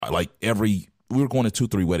like we were going to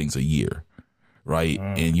 2-3 weddings a year, right?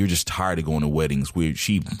 And you're just tired of going to weddings.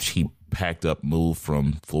 She packed up, moved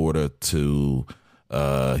from Florida to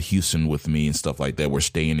Houston with me and stuff like that. We're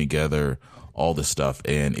staying together, all this stuff.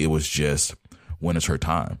 And it was just, when is her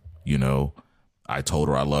time? You know, I told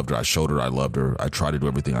her I loved her. I showed her I loved her. I tried to do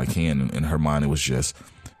everything I can. And in her mind, it was just,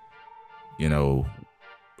 you know,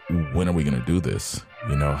 when are we going to do this?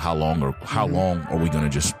 You know, how long are we going to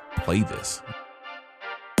just play this?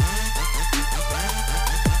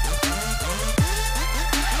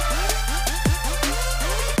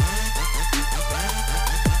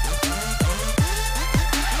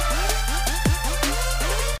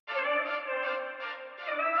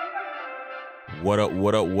 What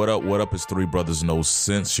up? It's Three Brothers No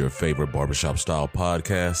Sense, your favorite barbershop style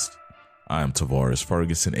podcast. I am Tavares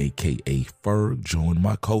Ferguson, aka Ferg, joined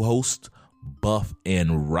my co-host Buff and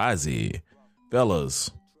Rozzy. Fellas,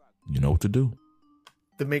 you know what to do.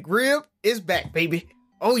 The McRib is back, baby.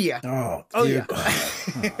 Oh yeah. Oh yeah.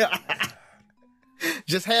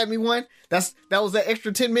 Just had me one. That was the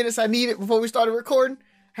extra 10 minutes I needed before we started recording.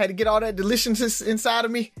 Had to get all that deliciousness inside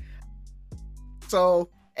of me. So,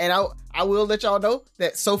 and I will let y'all know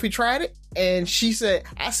that Sophie tried it and she said,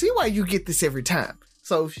 I see why you get this every time.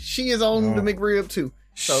 So she is on the McRib too.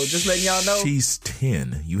 So just letting y'all know. She's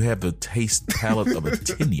 10. You have the taste palate of a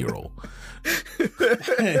 10-year-old.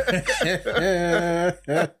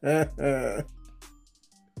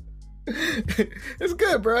 It's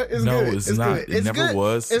good, bro. It's no, good. It's not. Good. It never good.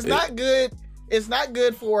 was. It's not good. It's not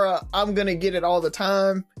good for I'm gonna get it all the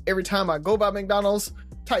time, every time I go by McDonald's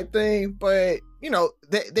type thing. But you know,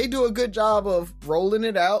 they do a good job of rolling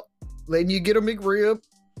it out, letting you get a McRib,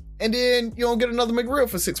 and then you don't get another McRib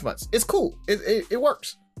for 6 months. It's cool. It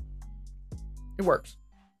works. It works.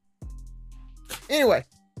 Anyway,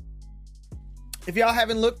 if y'all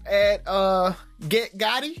haven't looked at Get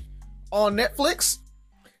Gotti on Netflix,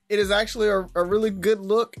 it is actually a really good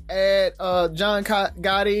look at John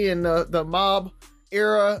Gotti and the mob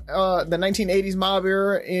era, the 1980s mob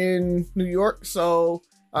era in New York. So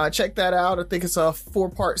check that out. I think it's a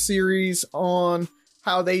 4-part series on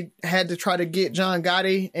how they had to try to get John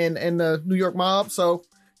Gotti and the New York mob. So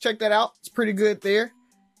check that out. It's pretty good there.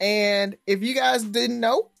 And if you guys didn't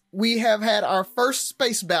know, we have had our first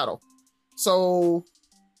space battle. So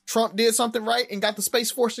Trump did something right and got the Space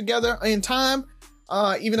Force together in time,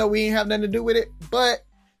 even though we didn't have nothing to do with it. But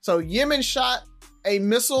so Yemen shot a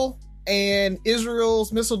missile and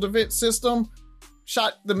Israel's missile defense system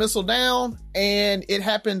shot the missile down, and it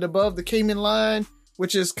happened above the Cayman line,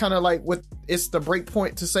 which is kind of like it's the break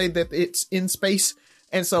point to say that it's in space.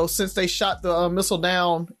 And so since they shot the missile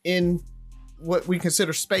down in what we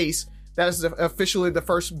consider space, that is officially the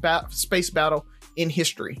first space battle in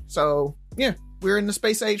history. So yeah, we're in the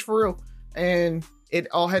space age for real. And it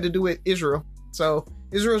all had to do with Israel. So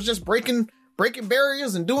Israel's just breaking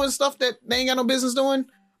barriers and doing stuff that they ain't got no business doing.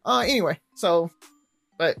 Anyway, so,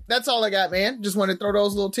 but that's all I got, man. Just wanted to throw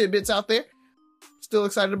those little tidbits out there. Still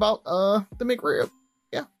excited about the McRib.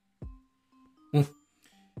 Yeah.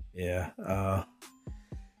 Yeah.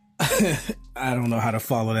 I don't know how to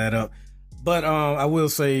follow that up. But I will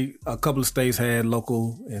say a couple of states had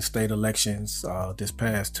local and state elections this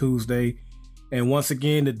past Tuesday. And once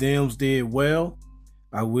again, the Dems did well.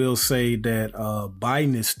 I will say that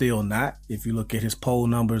Biden is still not. If you look at his poll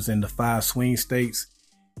numbers in the 5 swing states,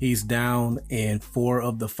 he's down in 4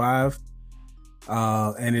 of the 5.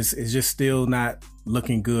 And it's just still not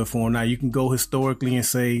looking good for him. Now, you can go historically and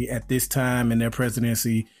say at this time in their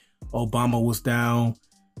presidency, Obama was down,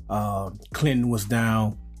 Clinton was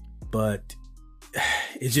down. But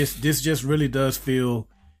this just really does feels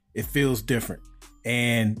different.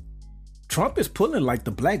 And Trump is pulling like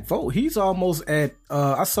the black vote. He's almost at,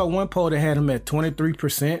 I saw one poll that had him at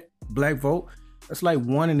 23% black vote. That's like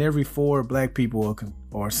 1 in every 4 black people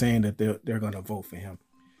are saying that they're going to vote for him.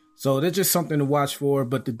 So that's just something to watch for.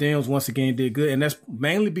 But the Dems once again did good. And that's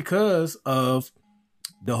mainly because of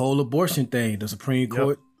the whole abortion thing. The Supreme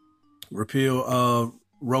Court repealed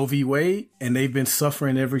Roe v. Wade, and they've been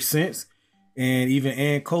suffering ever since. And even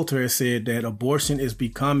Ann Coulter has said that abortion is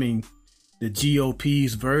becoming the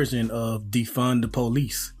GOP's version of defund the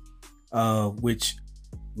police, which,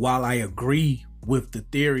 while I agree with the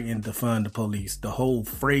theory in defund the police, the whole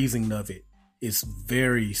phrasing of it is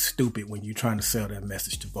very stupid when you're trying to sell that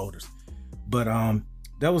message to voters. But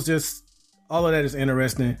that was just, all of that is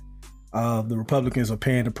interesting. The Republicans are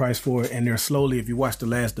paying the price for it, and they're slowly, if you watch the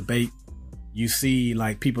last debate, you see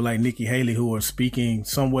like people like Nikki Haley who are speaking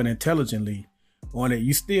somewhat intelligently on it.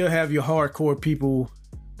 You still have your hardcore people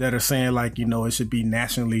that are saying like, you know, it should be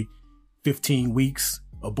nationally 15 weeks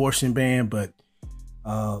abortion ban. But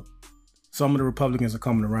Some of the Republicans are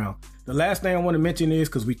coming around. The last thing I want to mention is,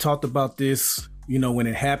 because we talked about this, when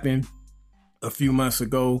it happened a few months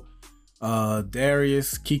ago,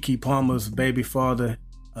 Darius, Keke Palmer's baby father,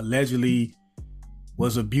 allegedly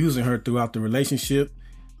was abusing her throughout the relationship.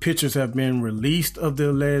 Pictures have been released of the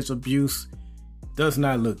alleged abuse. Does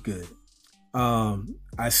not look good.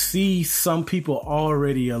 I see some people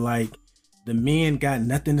already are like, the men got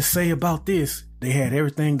nothing to say about this. They had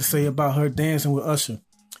everything to say about her dancing with Usher.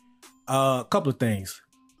 A couple of things.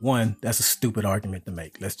 One, that's a stupid argument to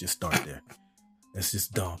make. Let's just start there. That's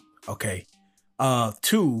just dumb. Okay.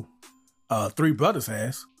 Two, Three Brothers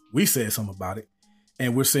has. We said something about it,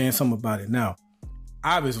 and we're saying something about it now.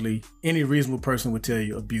 Obviously, any reasonable person would tell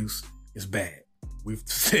you abuse is bad. We've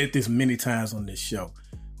said this many times on this show.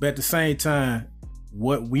 But at the same time,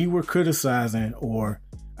 what we were criticizing, or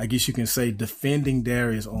I guess you can say defending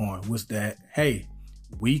Darius on, was that, hey,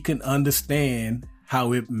 we can understand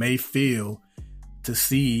how it may feel to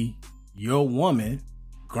see your woman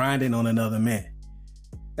grinding on another man.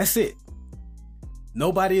 That's it.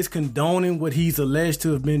 Nobody is condoning what he's alleged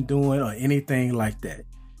to have been doing or anything like that.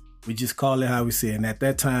 We just call it how we see it. And at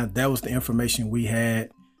that time, that was the information we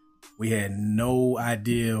had. We had no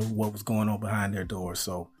idea what was going on behind their doors.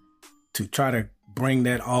 So to try to bring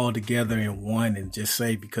that all together in one and just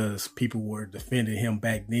say because people were defending him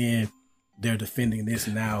back then, they're defending this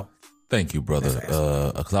now. Thank you, brother.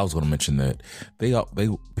 Because I was going to mention that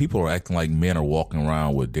people are acting like men are walking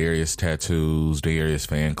around with Darius tattoos, Darius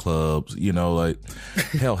fan clubs. Like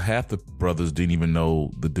hell, half the brothers didn't even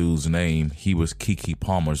know the dude's name. He was Keke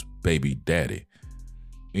Palmer's baby daddy,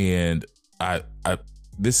 and I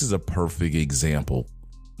this is a perfect example.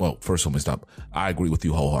 Well, first let me stop. I agree with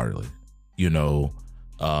you wholeheartedly.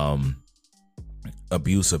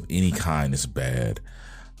 Abuse of any kind is bad.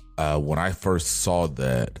 When I first saw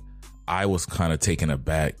that, I was kind of taken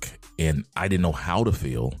aback and I didn't know how to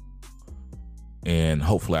feel. And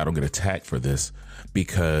hopefully I don't get attacked for this,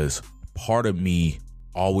 because part of me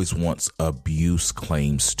always wants abuse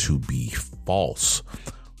claims to be false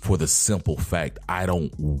for the simple fact I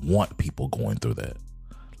don't want people going through that.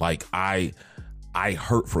 Like I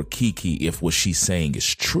hurt for Keke if what she's saying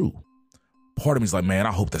is true. Part of me is like, man,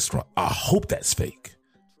 I hope that's wrong. I hope that's fake.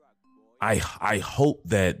 I hope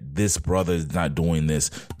that this brother is not doing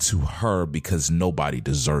this to her because nobody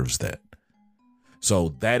deserves that. So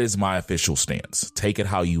that is my official stance. Take it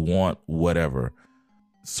how you want, whatever.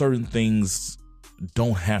 Certain things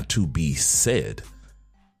don't have to be said.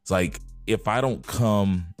 It's like, if I don't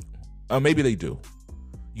come, maybe they do.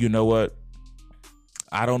 You know what?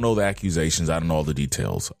 I don't know the accusations. I don't know all the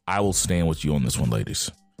details. I will stand with you on this one,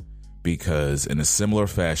 ladies. Because in a similar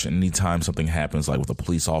fashion, anytime something happens, like with a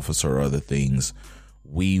police officer or other things,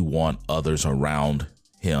 we want others around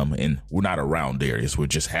him. And we're not around Darius. We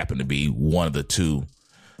just happen to be one of the two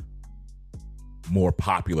more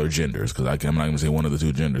popular genders. Because I'm not going to say one of the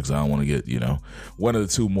two genders, because I don't want to get, one of the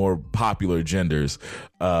two more popular genders.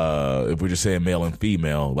 If we're just saying male and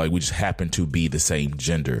female, like we just happen to be the same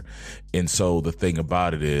gender. And so the thing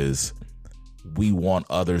about it is, we want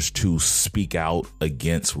others to speak out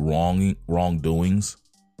against wrongdoings,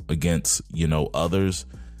 against, others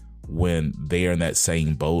when they are in that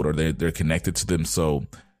same boat or they're connected to them. So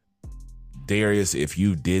Darius, if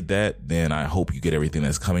you did that, then I hope you get everything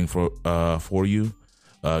that's coming for you.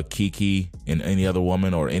 Keke and any other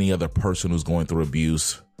woman or any other person who's going through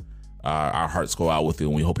abuse, our hearts go out with you,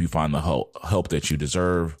 and we hope you find the help that you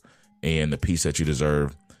deserve and the peace that you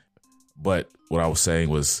deserve. But what I was saying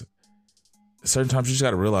was, certain times you just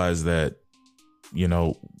got to realize that,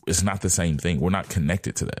 it's not the same thing. We're not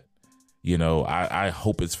connected to that. I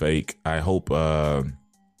hope it's fake. I hope, and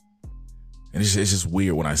it's just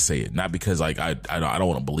weird when I say it, not because like, I don't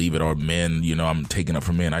want to believe it, or men, I'm taking up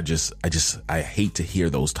for men. I hate to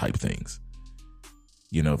hear those type things,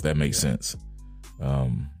 if that makes sense.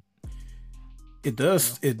 It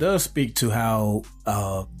does speak to how,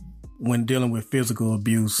 when dealing with physical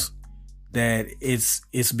abuse, that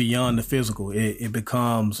it's beyond the physical. It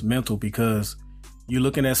becomes mental, because you're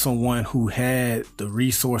looking at someone who had the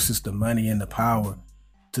resources, the money, and the power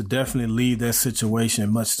to definitely leave that situation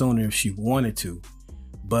much sooner if she wanted to.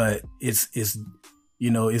 But it's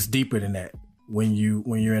deeper than that when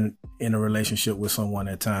you're in a relationship with someone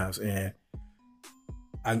at times. And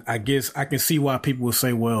I guess I can see why people will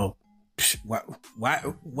say, well,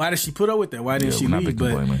 why did she put up with that? Why didn't she leave?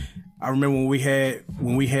 But I remember when we had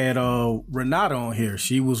Renata on here,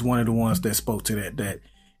 she was one of the ones that spoke to that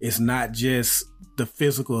it's not just the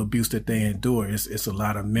physical abuse that they endure, it's a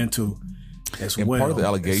lot of mental as well. Part of the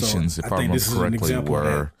allegations, so if I remember correctly,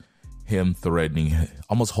 were him threatening,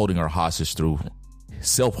 almost holding her hostage through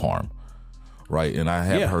self-harm, right? And I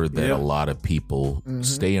have heard that a lot of people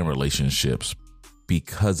stay in relationships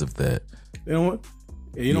because of that. You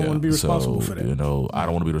don't want to be responsible for that. You know, I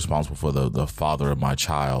don't want to be responsible for the father of my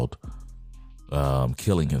child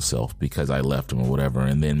killing himself because I left him or whatever,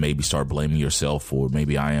 and then maybe start blaming yourself for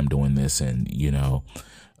maybe I am doing this, and you know,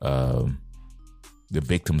 the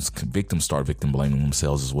victims start victim blaming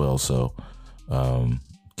themselves as well. So,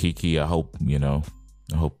 Kiki, I hope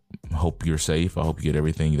hope you're safe. I hope you get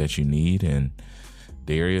everything that you need, and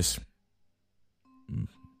Darius,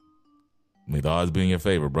 may the odds be in your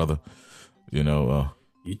favor, brother. You know,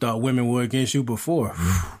 you thought women were against you before.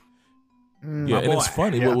 Yeah, and it's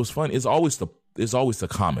funny. Yeah. What was funny is always the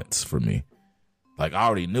comments for me. Like I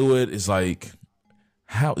already knew it. It's like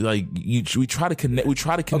how we try to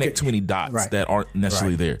connect too many dots that aren't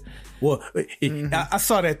necessarily there. Well, I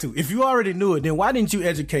saw that too. If you already knew it, then why didn't you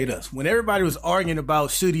educate us? When everybody was arguing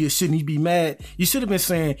about should he or shouldn't he be mad, you should have been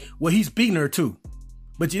saying, well, he's beating her too.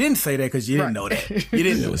 But you didn't say that because you didn't know that. You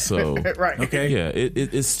didn't know. So right. Okay. Yeah.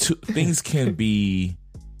 It's things can be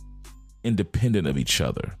independent of each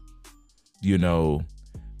other. You know,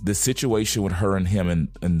 the situation with her and him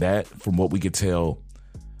and that, from what we could tell,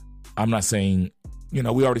 I'm not saying, you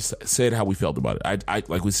know, we already said how we felt about it. I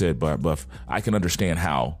like we said, but I can understand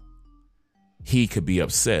how he could be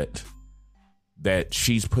upset that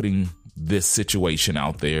she's putting this situation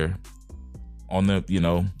out there on the, you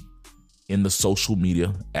know, in the social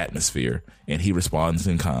media atmosphere, and he responds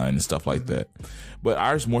in kind and stuff like that. But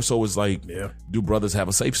ours more so was like, do brothers have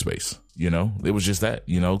a safe space? You know, it was just that,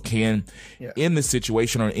 you know, in this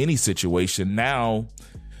situation or any situation now,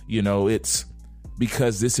 you know, it's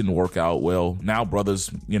because this didn't work out well. Now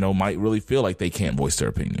brothers, you know, might really feel like they can't voice their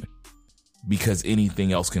opinion because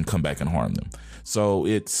anything else can come back and harm them. So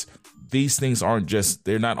these things aren't just,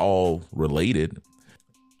 they're not all related.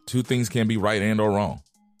 Two things can be right and or wrong,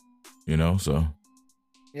 you know, so.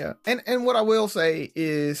 Yeah. And what I will say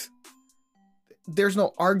is there's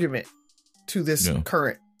no argument to this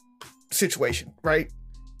current situation, right?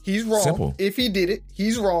 He's wrong. Simple. If he did it,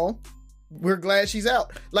 he's wrong. We're glad she's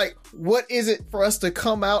out. Like, what is it for us to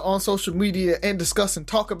come out on social media and discuss and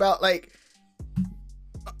talk about, like,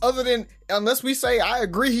 other than, unless we say, I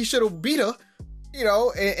agree he should have beat her, you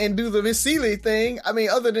know, and do the Miss Seeley thing. I mean,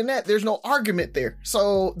 other than that, there's no argument there.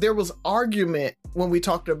 So there was argument when we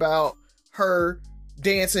talked about her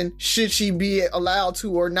dancing. Should she be allowed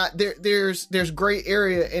to or not? There's gray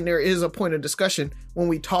area, and there is a point of discussion when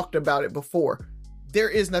we talked about it before. There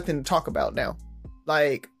is nothing to talk about now.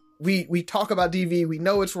 Like, we talk about DV, we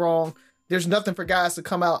know it's wrong. There's nothing for guys to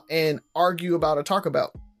come out and argue about or talk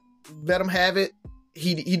about. Let him have it.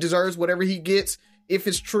 He deserves whatever he gets if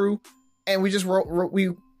it's true, and we just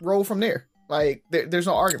roll from there. Like, there's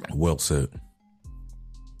no argument. Well said.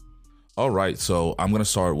 All right, so I'm gonna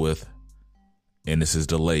start with, and this is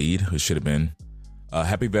delayed. It should have been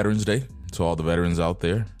Happy Veterans Day to all the veterans out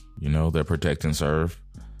there. You know, that protect and serve.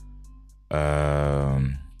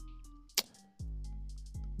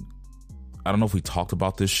 I don't know if we talked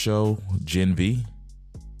about this show, Gen V.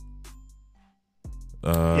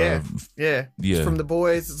 Yeah. It's from The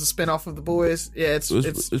Boys. It's a spinoff of The Boys. Yeah, it's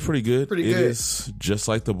pretty good. Pretty good. It is just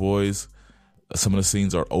like The Boys. Some of the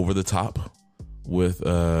scenes are over the top with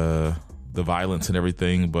the violence and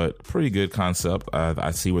everything, but pretty good concept. I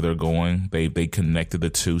see where they're going. They connected the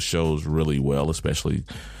two shows really well, especially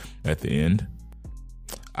at the end.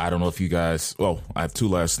 I don't know if you guys. Well, I have two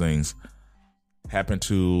last things. Happened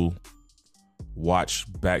to watch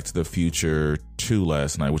Back to the Future 2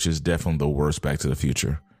 last night, which is definitely the worst Back to the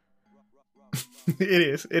Future.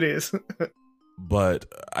 It is. But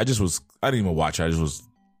I didn't even watch it. I just was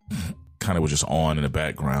just on in the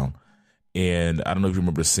background. And I don't know if you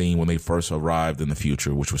remember the scene when they first arrived in the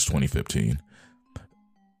future, which was 2015.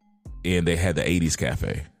 And they had the 80s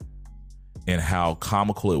cafe. And how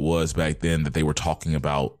comical it was back then that they were talking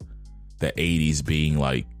about the 80s being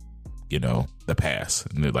like, you know, the past,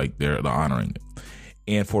 and they're honoring it.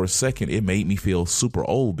 And for a second, it made me feel super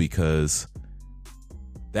old because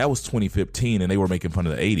that was 2015 and they were making fun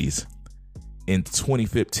of the 80s. In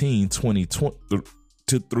 2015, 2020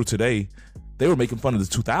 through today, they were making fun of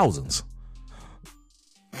the 2000s.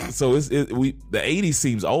 So the 80s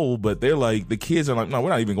seems old, but they're like, the kids are like, no, we're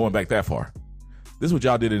not even going back that far. This is what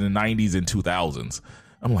y'all did in the 90s and 2000s.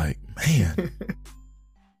 I'm like, man,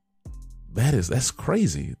 that's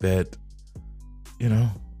crazy that, you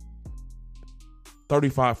know,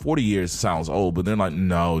 35, 40 years sounds old, but they're like,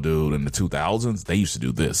 no, dude, in the 2000s, they used to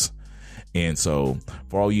do this. And so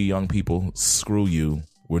for all you young people, screw you.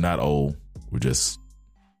 We're not old. We're just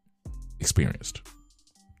experienced.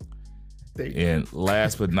 And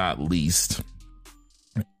last but not least,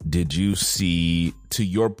 Did you see, to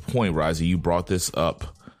your point, Risey, you brought this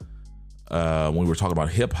up when we were talking about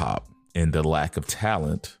hip hop and the lack of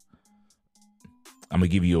talent. I'm going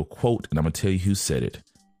to give you a quote and I'm going to tell you who said it.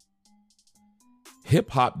 Hip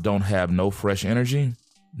hop don't have no fresh energy.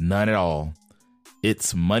 None at all.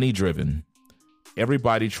 It's money driven.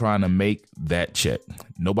 Everybody trying to make that check.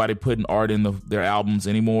 Nobody putting art in their albums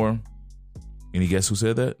anymore. Any guess who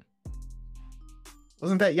said that?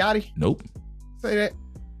 Wasn't that Yachty? Nope. Say that.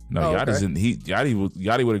 No, Yachty's in.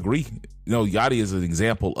 Yachty would agree. Yachty is an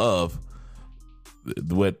example of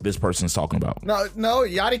what this person's talking about. No,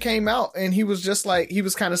 Yachty came out and he was just like, he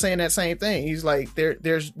was kind of saying that same thing. He's like,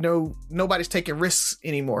 there's nobody's taking risks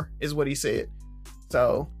anymore, is what he said.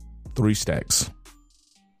 So 3 stacks.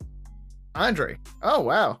 Andre. Oh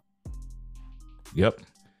wow. Yep.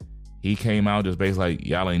 He came out just basically like,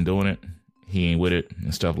 y'all ain't doing it. He ain't with it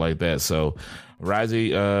and stuff like that. So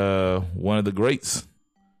Risey, one of the greats,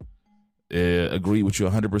 agree with you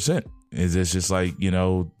 100%. It's just like,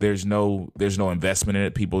 there's no investment in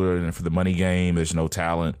it. People are in it for the money game. There's no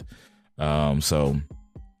talent. So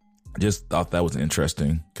just thought that was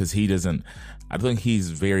interesting because I think he's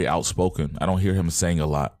very outspoken. I don't hear him saying a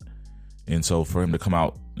lot. And so for him to come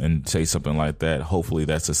out and say something like that, hopefully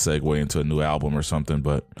that's a segue into a new album or something,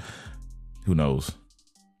 but who knows?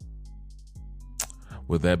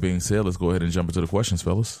 With that being said, let's go ahead and jump into the questions,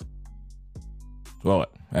 fellas. Well,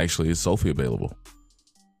 actually, is Sophie available?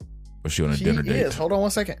 Or is she on a dinner date? Yes. Hold on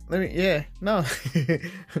 1 second. No.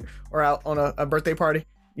 Or out on a birthday party.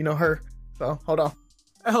 You know her. So, hold on.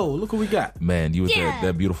 Oh, look what we got. Man, you with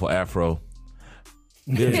that beautiful afro.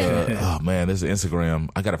 There's there's an Instagram.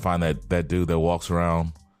 I gotta find that dude that walks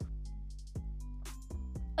around.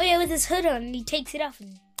 Oh yeah, with his hood on and he takes it off.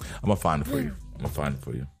 I'm gonna find it for you.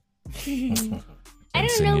 I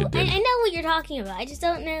don't know. I know what you're talking about. I just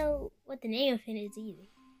don't know what the name of it is either.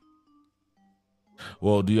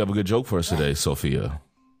 Well, do you have a good joke for us today, Sophia?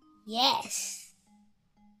 Yes.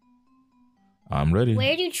 I'm ready.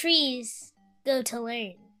 Where do trees go to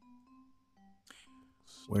learn?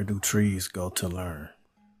 Where do trees go to learn?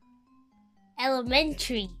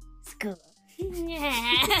 Elementary school. Well,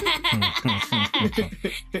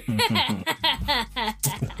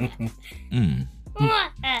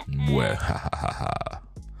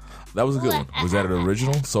 that was a good one. Was that an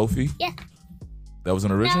original, Sophie? Yeah. That was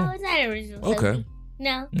an original? No, it's not original. Okay. Sophie.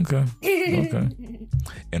 No. Okay.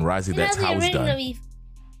 And Risey, that's how it's done.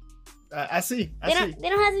 I see. They don't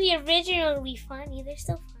have to be original to be funny. They're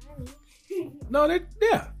still funny. No,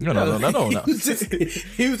 yeah. No. He was just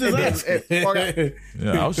asking.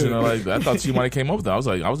 Yeah, I was like, I thought she might have came up with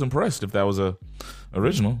that. I was impressed if that was a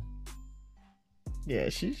original. Yeah,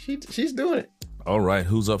 she's doing it. All right,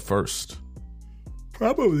 who's up first?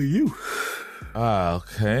 Probably you.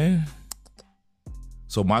 Okay.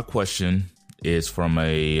 So my question is from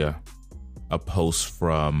a post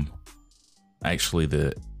from actually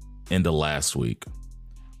the end of last week,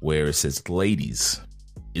 where it says, "Ladies,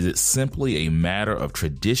 is it simply a matter of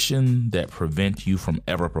tradition that prevent you from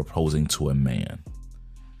ever proposing to a man?"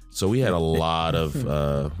 So we had a lot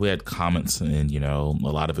of we had comments, and a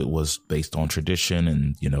lot of it was based on tradition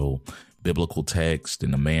and biblical text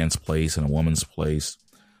and a man's place and a woman's place.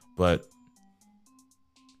 But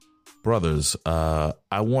brothers, I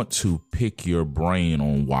want to pick your brain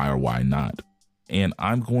on why or why not, and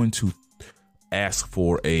I'm going to ask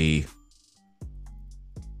for a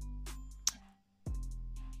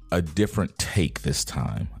different take this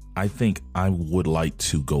time. I think I would like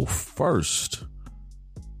to go first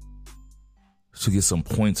to get some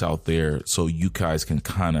points out there so you guys can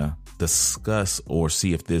kind of discuss or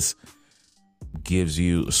see if this gives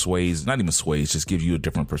you not even sways, just gives you a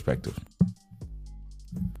different perspective.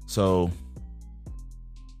 So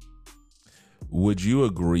would you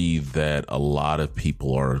agree that a lot of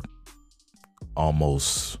people are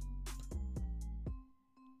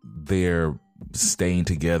they're staying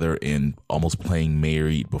together and almost playing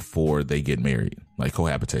married before they get married, like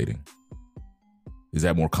cohabitating? Is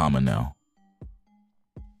that more common now?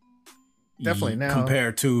 Definitely now.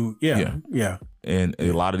 Compared to, yeah. And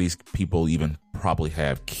a lot of these people even probably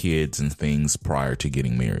have kids and things prior to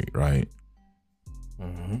getting married, right?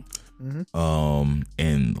 Mm-hmm. Mm-hmm.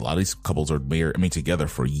 And a lot of these couples are together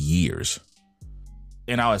for years.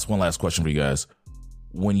 And I'll ask one last question for you guys.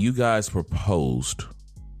 When you guys proposed,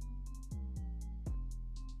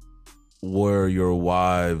 were your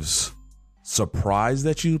wives surprised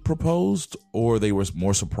that you proposed, or they were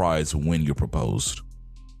more surprised when you proposed?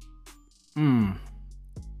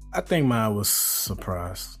 I think mine was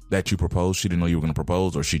surprised. That you proposed? She didn't know you were going to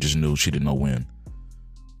propose, or she just knew she didn't know when?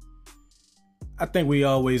 I think we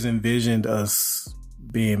always envisioned us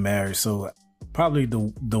being married. So probably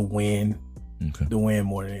the win, Okay. the win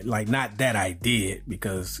more than like not that I did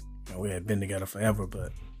because we had been together forever,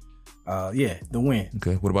 but yeah, the win.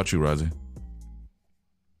 Okay. What about you, Rozzy?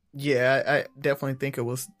 Yeah, I definitely think it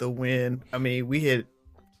was the win. I mean, we had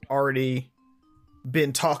already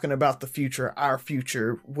been talking about the future, our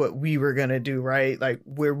future, what we were going to do, right? Like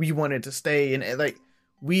where we wanted to stay. And like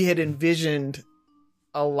we had envisioned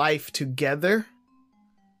a life together,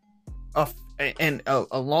 and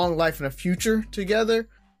a long life and a future together.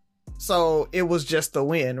 So it was just the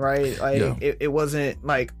win, right? Like Yeah. it wasn't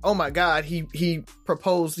like, oh my God, he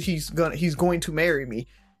proposed, he's going to marry me.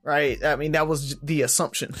 Right. I mean, that was the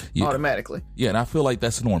assumption automatically. Yeah. And I feel like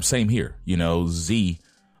that's the norm. Same here. You know, Z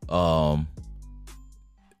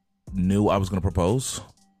knew I was going to propose.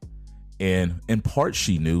 And in part,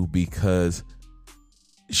 she knew because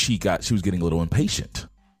she was getting a little impatient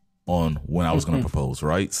on when I was going to propose.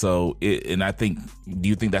 Right. So and I think, do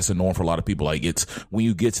you think that's a norm for a lot of people? Like it's when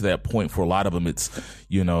you get to that point for a lot of them, it's,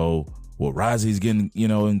 you know, well, Rozzy's getting, you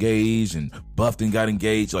know, engaged and Buffton got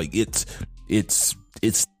engaged. Like it's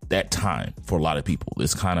that time for a lot of people.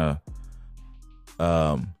 It's kind of,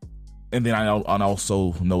 and then I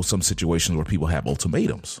also know some situations where people have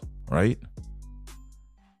ultimatums, right?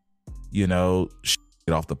 You know,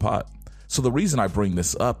 get off the pot. So the reason I bring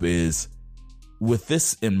this up is with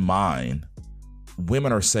this in mind,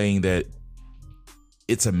 women are saying that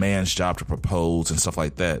it's a man's job to propose and stuff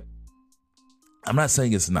like that. I'm not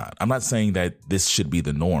saying it's not. I'm not saying that this should be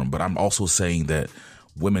the norm, but I'm also saying that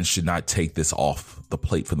women should not take this off the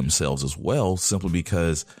plate for themselves as well, simply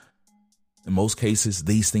because in most cases,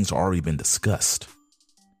 these things have already been discussed.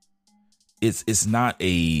 It's not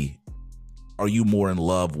are you more in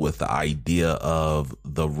love with the idea of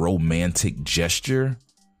the romantic gesture?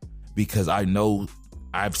 Because I know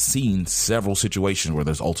I've seen several situations where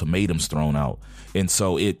there's ultimatums thrown out. And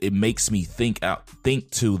so it makes me think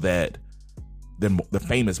to that, the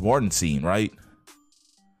famous Martin scene, right?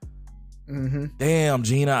 Mm-hmm. Damn,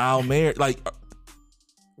 Gina, I'll marry. Like,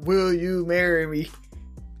 will you marry me?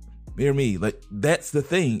 Marry me. Like, that's the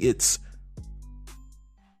thing. It's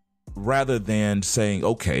rather than saying,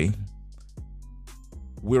 okay,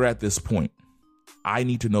 we're at this point. I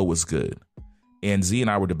need to know what's good. And Z and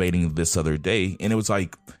I were debating this other day, and it was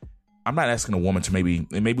like, I'm not asking a woman to maybe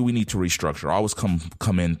we need to restructure. I always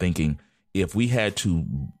come in thinking, if we had to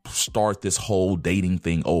start this whole dating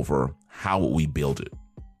thing over, how would we build it?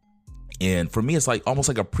 And for me, it's like almost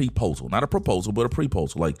like a proposal, not a proposal, but a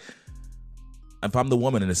proposal. Like if I'm the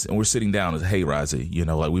woman and we're sitting down and say, hey, Rozzy, you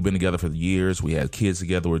know, like we've been together for years. We had kids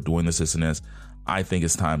together. We're doing this, and this. I think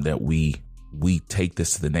it's time that we take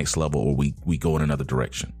this to the next level, or we go in another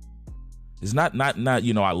direction. It's not,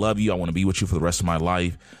 you know, I love you. I want to be with you for the rest of my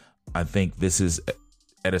life. I think this is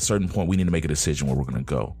at a certain point, we need to make a decision where we're going to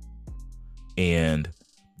go. And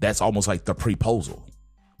that's almost like the proposal,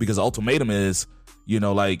 because the ultimatum is, you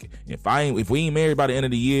know, like if we ain't married by the end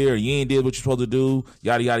of the year, or you ain't did what you're supposed to do,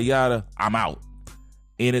 yada, yada, yada, I'm out.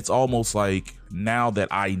 And it's almost like now that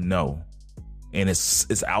I know and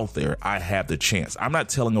it's out there, I have the chance. I'm not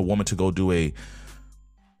telling a woman to go do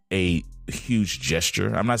a huge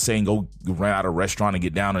gesture. I'm not saying go run out a restaurant and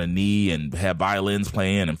get down on a knee and have violins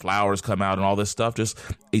playing and flowers come out and all this stuff. Just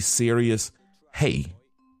a serious, hey,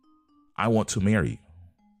 I want to marry you.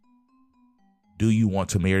 Do you want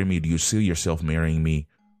to marry me? Do you see yourself marrying me?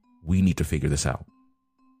 We need to figure this out.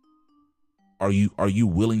 Are you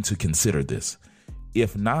willing to consider this?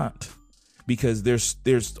 If not, because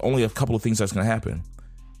there's only a couple of things that's going to happen.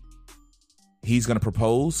 He's going to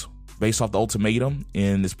propose based off the ultimatum,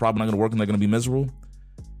 and it's probably not going to work, and they're going to be miserable.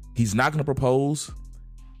 He's not going to propose.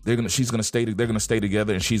 They're going to stay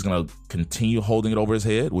together, and she's going to continue holding it over his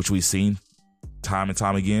head, which we've seen time and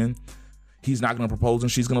time again. He's not going to propose,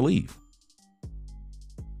 and she's going to leave.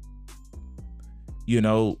 You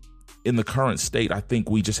know, in the current state, I think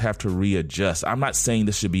we just have to readjust. I'm not saying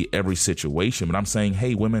this should be every situation, but I'm saying,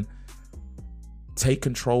 hey, women, take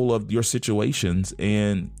control of your situations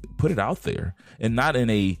and put it out there, and not in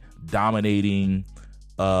a dominating,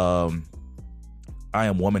 I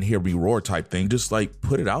am woman, here we roar type thing. Just like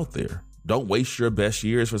put it out there. Don't waste your best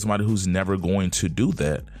years for somebody who's never going to do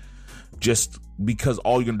that. Just because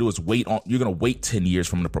all you're going to do is you're going to wait 10 years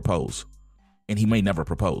for him to propose, and he may never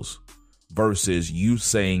propose. Versus you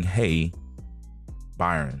saying, hey,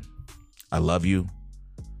 Byron, I love you.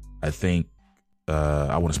 I think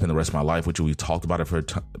I want to spend the rest of my life with you. We talked about it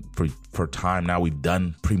for time now. We've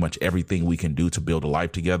done pretty much everything we can do to build a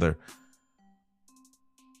life together.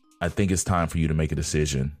 I think it's time for you to make a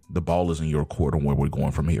decision. The ball is in your court on where we're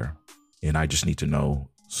going from here. And I just need to know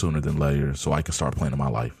sooner than later so I can start planning my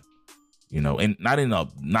life. and not in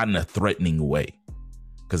a threatening way.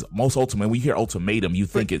 Because most ultimately, when you hear ultimatum, you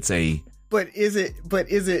think it's a. But is it?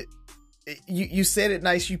 You said it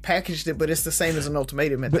nice. You packaged it, but it's the same as an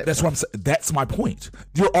ultimatum. That's what I'm saying. That's my point.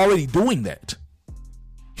 You're already doing that.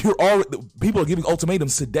 People are giving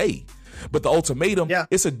ultimatums today, but the ultimatum,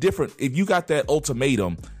 it's a different. If you got that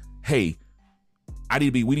ultimatum, hey, we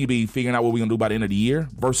need to be figuring out what we're gonna do by the end of the year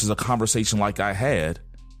versus a conversation like I had.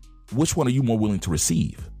 Which one are you more willing to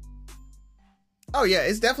receive? Oh yeah,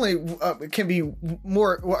 it's definitely can be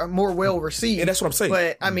more well received, and that's what I'm saying.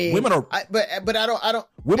 But I mean, women are, but I don't.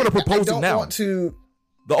 Women are proposing now. Want to.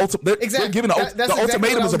 They're giving the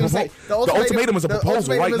ultimatum is a proposal. The ultimatum is a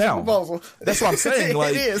proposal right now. That's what I'm saying.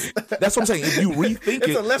 Like, it is. That's what I'm saying. If you rethink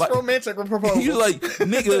it's a less romantic proposal. You're like,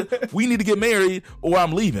 nigga, we need to get married or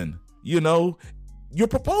I'm leaving. You're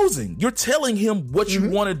proposing. You're telling him what you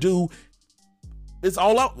want to do. It's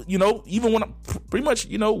all out, even when pretty much,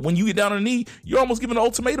 when you get down on the knee, you're almost giving an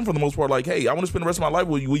ultimatum for the most part. Like, hey, I want to spend the rest of my life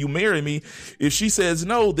with you. Will you marry me? If she says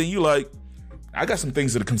no, then you're like, I got some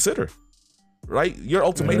things to consider, right? Your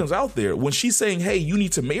ultimatum's out there. When she's saying, hey, you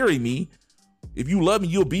need to marry me. If you love me,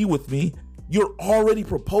 you'll be with me. You're already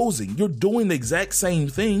proposing. You're doing the exact same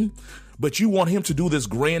thing, but you want him to do this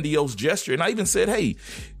grandiose gesture. And I even said, hey,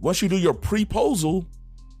 once you do your proposal,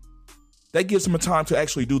 that gives him a time to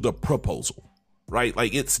actually do the proposal. Right?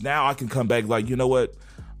 Like, it's now I can come back like, you know what?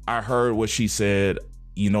 I heard what she said.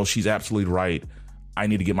 She's absolutely right. I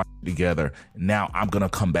need to get my together. Now I'm going to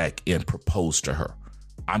come back and propose to her.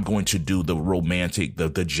 I'm going to do the romantic,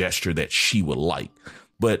 the gesture that she would like.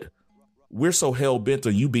 But we're so hell bent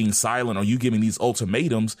on you being silent or you giving these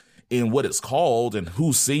ultimatums in what it's called and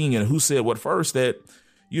who's seeing and who said what first that,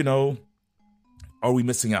 are we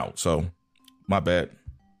missing out? So my bad.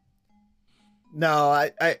 No,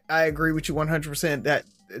 I agree with you 100%. That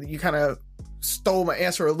you kind of stole my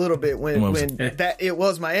answer a little bit when that it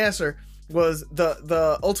was my answer. Was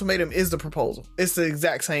the ultimatum is the proposal. It's the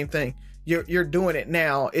exact same thing. You're doing it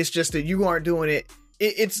now. It's just that you aren't doing it.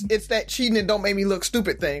 It's that cheating and don't make me look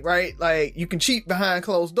stupid thing, right? Like, you can cheat behind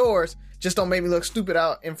closed doors, just don't make me look stupid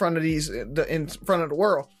out in front of in front of the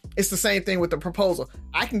world. It's the same thing with the proposal.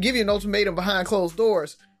 I can give you an ultimatum behind closed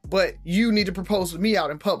doors, but you need to propose to me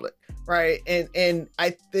out in public. Right. And I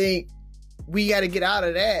think we got to get out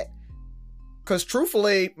of that, because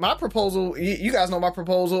truthfully, my proposal, you guys know my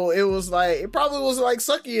proposal. It probably was like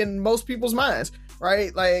sucky in most people's minds.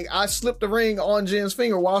 Right. Like, I slipped the ring on Jen's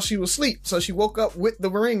finger while she was asleep. So she woke up with the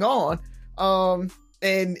ring on. And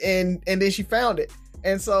then she found it.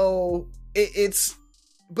 And so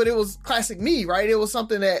but it was classic me, right? It was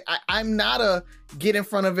something that I'm not a get in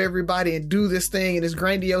front of everybody and do this thing and this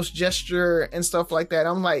grandiose gesture and stuff like that.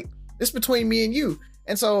 I'm like, it's between me and you.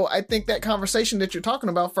 And so I think that conversation that you're talking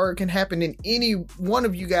about, Ferg, can happen in any one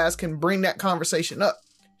of you guys can bring that conversation up.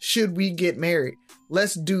 Should we get married?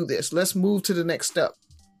 Let's do this. Let's move to the next step.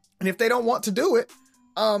 And if they don't want to do it,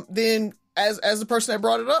 then as the person that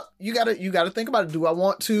brought it up, you gotta think about it. Do I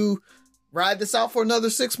want to ride this out for another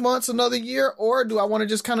 6 months, another year, or do I want to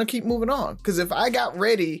just kind of keep moving on? Because if I got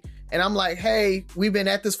ready and I'm like, hey, we've been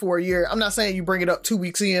at this for a year. I'm not saying you bring it up 2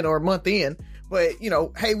 weeks in or a month in, but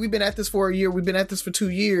hey, we've been at this for a year. We've been at this for 2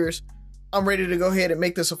 years. I'm ready to go ahead and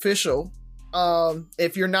make this official.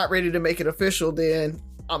 If you're not ready to make it official, then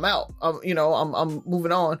I'm out. I'm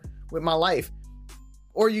moving on with my life.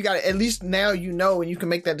 Or you got to, at least now and you can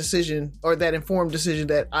make that decision or that informed decision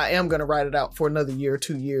that I am going to ride it out for another year or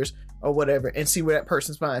 2 years or whatever and see where that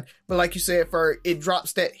person's mind. But like you said, it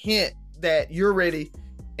drops that hint that you're ready.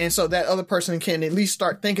 And so that other person can at least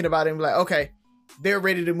start thinking about it and be like, okay, they're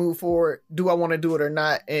ready to move forward. Do I want to do it or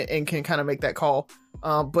not? And can kind of make that call.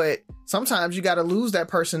 But sometimes you got to lose that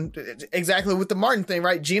person. Exactly with the Martin thing,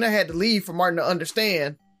 right? Gina had to leave for Martin to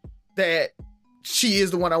understand that she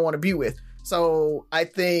is the one I want to be with. So I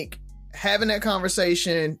think having that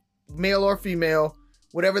conversation, male or female,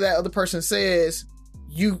 whatever that other person says,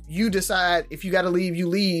 you decide. If you got to leave, you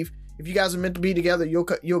leave. If you guys are meant to be together,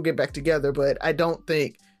 you'll get back together. But I don't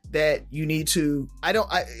think that you need to.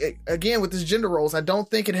 Again, with this gender roles, I don't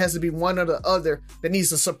think it has to be one or the other that needs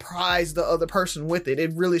to surprise the other person with it.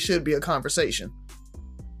 It really should be a conversation.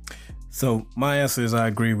 So my answer is I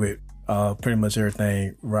agree with pretty much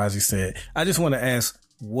everything Rozzy said. I just want to ask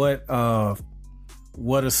what are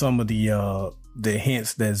some of the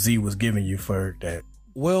hints that Z was giving you for that?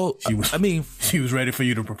 Well, she was ready for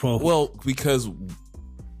you to propose. Well, because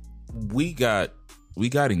we got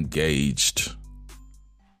engaged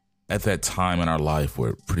at that time in our life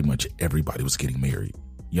where pretty much everybody was getting married.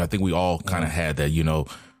 I think we all kind of had that,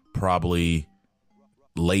 probably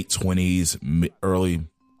late 20s, early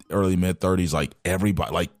mid 30s, like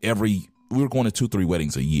everybody, like every we were going to 2-3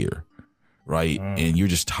 weddings a year, right? And you're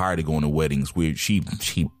just tired of going to weddings.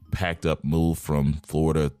 She packed up, moved from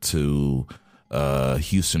Florida to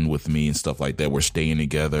Houston with me and stuff like that. We're staying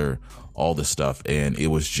together, all this stuff, and it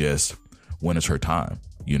was just, when is her time?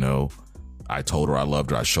 You know, I told her I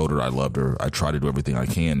loved her. I showed her I loved her. I tried to do everything I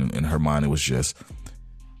can. And in her mind, it was just,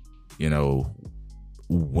 you know,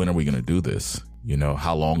 when are we going to do this? You know,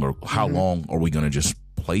 how long are we going to just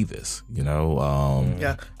play this? You know?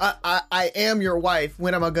 Yeah. I am your wife.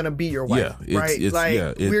 When am I going to be your wife? Yeah,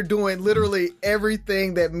 right? We're doing literally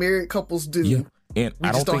everything that married couples do. Yeah. And we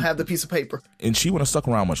just don't have the piece of paper. And she wouldn't have stuck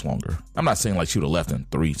around much longer. I'm not saying like she would have left in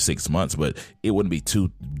 3-6 months, but it wouldn't be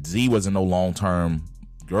too. Z wasn't no long-term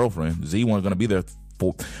girlfriend. Z wasn't going to be there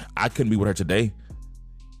for. I couldn't be with her today.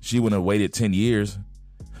 She wouldn't have waited 10 years,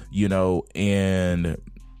 you know, and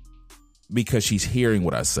because she's hearing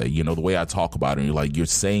what I say, you know, the way I talk about her, and you're like, you're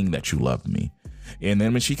saying that you loved me. And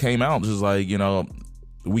then when she came out, it was like, you know,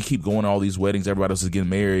 we keep going to all these weddings. Everybody else is getting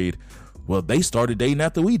married. Well, they started dating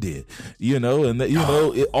after we did, you know, and you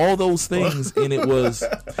know, all those things. And it was,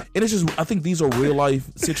 and it's just, I think these are real life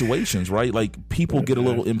situations, right? Like people get a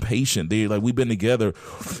little impatient. They're like, we've been together.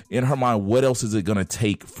 In her mind, what else is it going to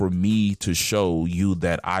take for me to show you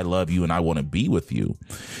that I love you and I want to be with you?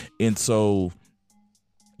 And so,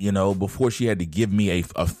 you know, before she had to give me a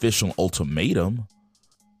official ultimatum,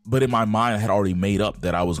 but in my mind, I had already made up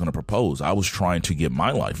that I was going to propose. I was trying to get my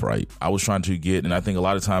life right. I was trying to get, and I think a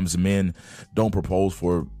lot of times men don't propose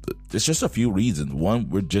for, it's just a few reasons. One,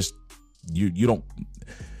 we're just, you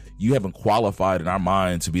haven't qualified in our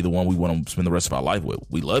mind to be the one we want to spend the rest of our life with.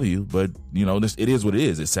 We love you, but you know, it is what it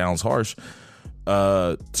is. It sounds harsh.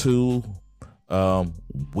 Two,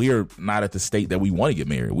 we're not at the state that we want to get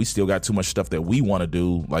married. We still got too much stuff that we want to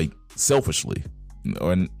do, like selfishly.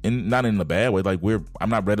 And not in a bad way. Like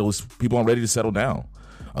I'm not ready. People aren't ready to settle down.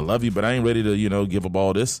 I love you, but I ain't ready to, you know, give up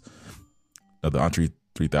all this. The Entre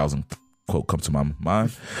 3000 quote comes to my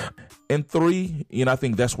mind. And 3, you know, I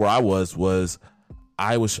think that's where I was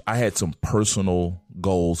I had some personal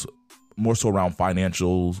goals, more so around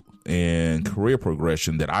financials and career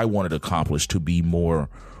progression that I wanted to accomplish to be more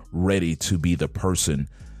ready to be the person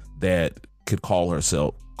that could call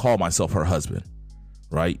myself her husband.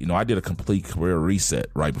 Right. You know, I did a complete career reset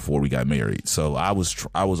right before we got married. So I was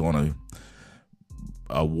on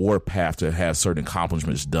a war path to have certain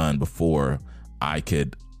accomplishments done before I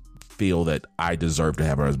could feel that I deserve to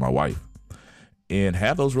have her as my wife and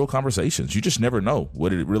have those real conversations. You just never know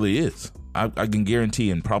what it really is. I can guarantee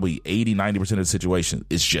in probably 80-90% of the situation,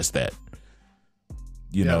 it's just that,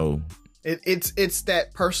 you know, it's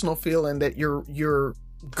that personal feeling that you're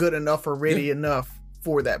good enough or ready enough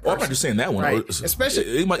for that person. Well, I'm not just saying that one. Right? Especially,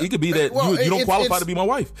 it could be that you don't qualify to be my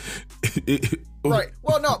wife. Right.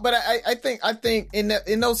 Well, no, but I think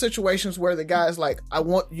in those situations where the guy's like, I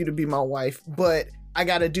want you to be my wife, but I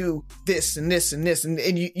got to do this and this and this,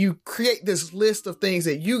 and you create this list of things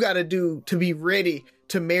that you got to do to be ready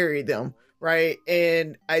to marry them, right?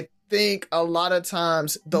 And I think a lot of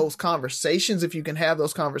times those conversations, if you can have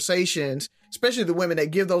those conversations, especially the women that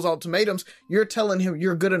give those ultimatums, you're telling him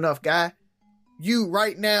you're good enough, guy. You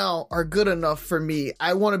right now are good enough for me.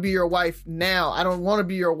 I want to be your wife now. I don't want to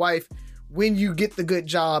be your wife when you get the good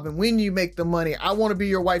job and when you make the money. I want to be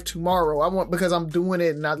your wife tomorrow. Because I'm doing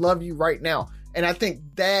it and I love you right now. And I think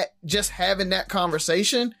that just having that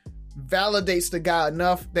conversation validates the guy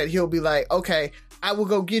enough that he'll be like, okay, I will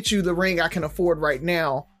go get you the ring I can afford right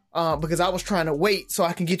now. Because I was trying to wait so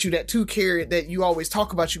I can get you that 2 carat that you always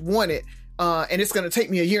talk about you wanted. And it's going to take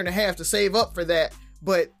me 1.5 years to save up for that.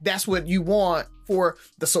 But that's what you want for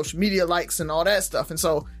the social media likes and all that stuff. And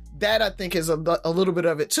so that I think is a little bit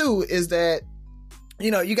of it too, is that, you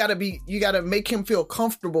know, you got to make him feel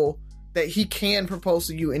comfortable that he can propose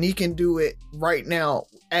to you and he can do it right now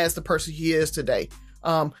as the person he is today.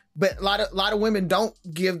 But a lot of women don't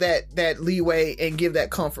give that leeway and give that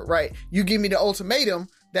comfort, right? You give me the ultimatum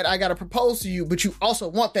that I got to propose to you, but you also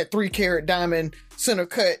want that 3 carat diamond center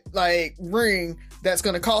cut like ring that's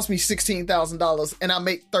going to cost me $16,000 and I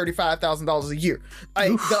make $35,000 a year.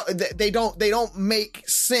 Like they don't make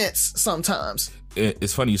sense sometimes.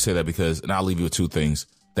 It's funny you say that because, and I'll leave you with 2 things.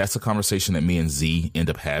 That's a conversation that me and Z end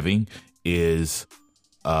up having is,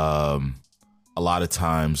 a lot of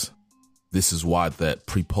times this is why that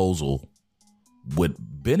proposal would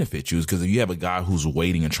benefit you, is because if you have a guy who's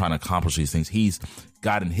waiting and trying to accomplish these things, he's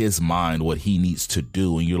got in his mind what he needs to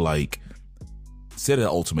do. And you're like, set an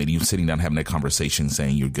ultimatum, you're sitting down having that conversation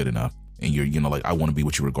saying you're good enough and you're, you know, like, I want to be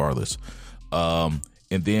with you regardless. And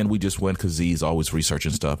then we just went, because Z's always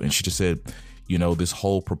researching stuff, and she just said, you know, this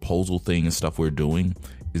whole proposal thing and stuff we're doing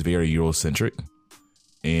is very Eurocentric.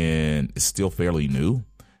 and it's still fairly new,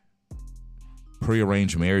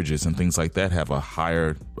 prearranged marriages and things like that have a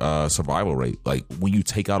higher survival rate. Like when you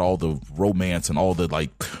take out all the romance and all the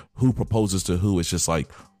like who proposes to who, it's just like,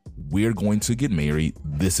 we're going to get married.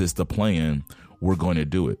 This is the plan. We're going to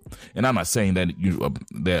do it. And I'm not saying that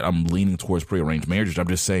that I'm leaning towards prearranged marriages. I'm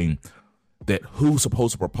just saying that who's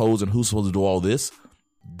supposed to propose and who's supposed to do all this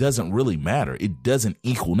doesn't really matter. It doesn't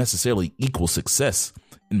necessarily equal success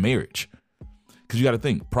in marriage. Because you got to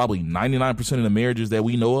think, probably 99% of the marriages that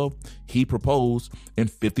we know of, he proposed,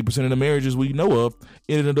 and 50% of the marriages we know of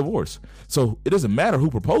ended in a divorce. So it doesn't matter who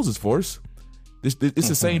proposes for us. It's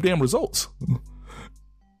the same damn results.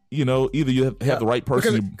 You know, either you have the right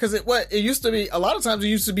person. Because it used to be, a lot of times it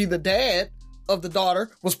used to be the dad of the daughter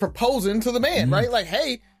was proposing to the man, right? Like,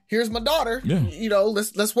 hey, here's my daughter. Yeah. You know,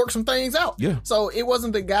 let's work some things out. Yeah. So it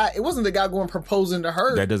wasn't the guy going proposing to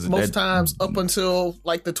her most times up until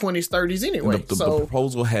like the 20s, 30s anyway. The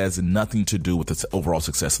proposal has nothing to do with the overall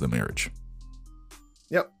success of the marriage.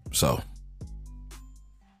 Yep. So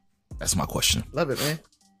that's my question. Love it, man.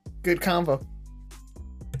 Good convo.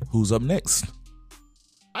 Who's up next?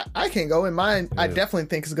 I can't go. In mine, I definitely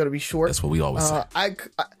think it's going to be short. That's what we always say.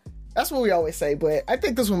 That's what we always say, but I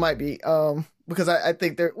think this one might be because I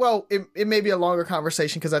think it may be a longer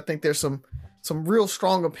conversation because I think there's some real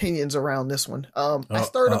strong opinions around this one. I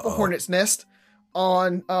stirred up a hornet's nest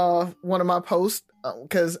on one of my posts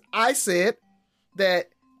because I said that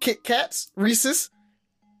Kit Kats, Reese's,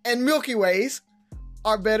 and Milky Ways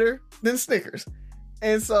are better than Snickers,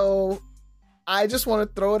 and so I just want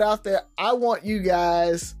to throw it out there. I want you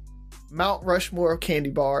guys Mount Rushmore of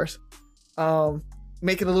candy bars.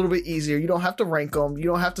 Make it a little bit easier. You don't have to rank them. You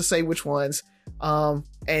don't have to say which ones.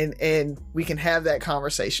 And we can have that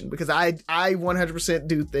conversation because I 100%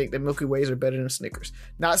 do think that Milky Ways are better than Snickers.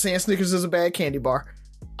 Not saying Snickers is a bad candy bar.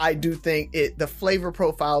 I do think the flavor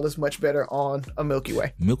profile is much better on a Milky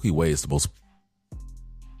Way. Milky Way is the most.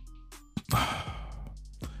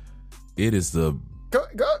 It is the. Go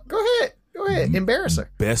ahead. Go ahead. Embarrass her.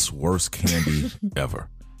 Best worst candy ever.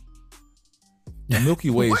 Milky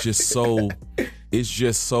Way is just so. It's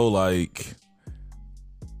just so like.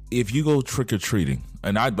 If you go trick or treating,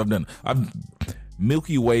 and I've done.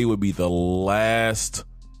 Milky Way would be the last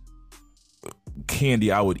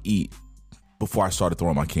candy I would eat before I started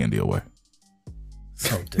throwing my candy away.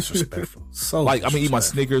 So disrespectful. So like, I mean, eat my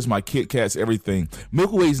Snickers, my Kit Kats, everything.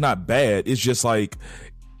 Milky Way is not bad. It's just like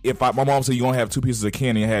my mom said you're gonna have 2 pieces of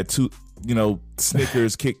candy. I had 2,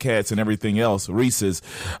 Snickers, Kit Kats, and everything else, Reese's.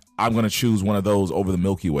 I'm gonna choose one of those over the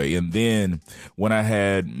Milky Way. And then when I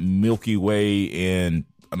had Milky Way and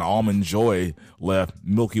an Almond Joy left,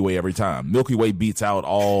 Milky Way every time. Milky Way beats out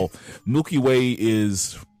all. Milky Way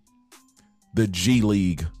is the G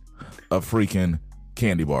League of freaking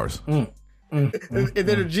candy bars. And they're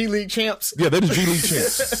the G League champs. Yeah, they're the G League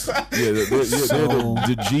champs. Yeah, they're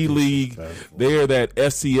the G League. They're that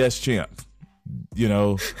FCS champ.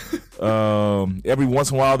 Every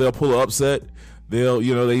once in a while they'll pull an upset.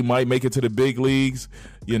 They might make it to the big leagues.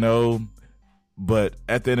 But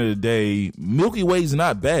at the end of the day, Milky Way's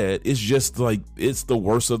not bad. It's just like it's the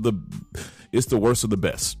worst of the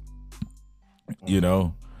best.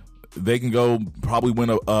 They can go probably win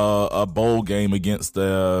a bowl game against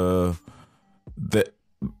a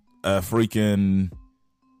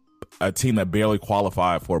team that barely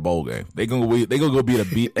qualified for a bowl game. They gonna go beat a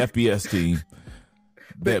FBS team.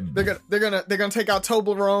 They're gonna take out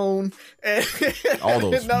Toblerone and all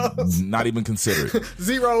those not even considered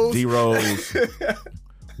zeros,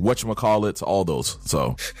 whatchamacallits, all those.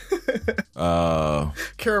 So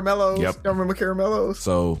caramellos. Yep. Y'all remember caramellos?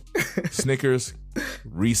 So Snickers,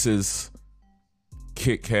 Reese's,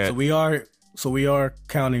 Kit Kat. So we are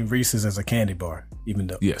counting Reese's as a candy bar, even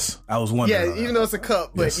though yes, I was wondering. Yeah, even though it's a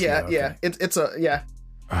cup, but yes, yeah. It's a yeah.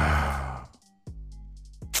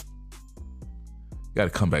 Got to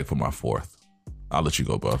come back for my 4th. I'll let you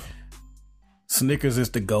go, Buff. Snickers is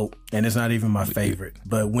the GOAT, and it's not even my favorite.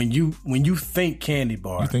 But when you think candy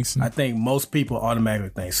bar, I think most people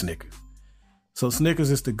automatically think Snickers. So Snickers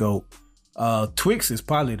is the GOAT. Twix is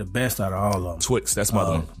probably the best out of all of them. Twix, that's my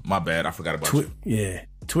one. My bad, I forgot about you. Yeah,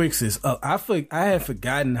 Twix is up. I had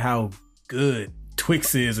forgotten how good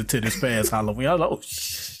Twix is until this past Halloween. I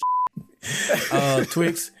was like, oh,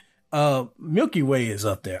 Twix. Milky Way is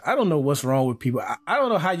up there. I don't know what's wrong with people. I don't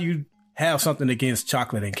know how you have something against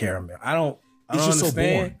chocolate and caramel. It's just so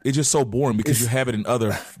boring. It's just so boring because you have it in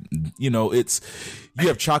other, you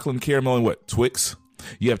have chocolate and caramel and what? Twix.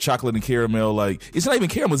 You have chocolate and caramel. Like, it's not even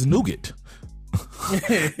caramel, it's nougat.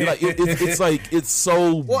 It's like, it's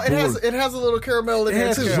so well, it has a little caramel in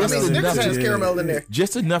there too. Snickers has caramel in there.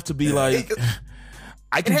 Just enough to be like,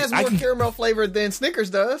 It has more caramel flavor than Snickers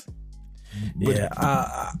does. Yeah,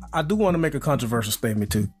 I do want to make a controversial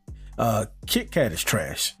statement too. Kit Kat is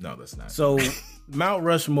trash. No, that's not. So Mount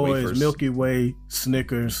Rushmore Wafers. is Milky Way,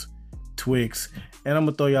 Snickers, Twix, and I'm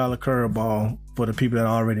gonna throw y'all a curveball for the people that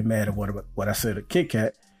are already mad at what I said at Kit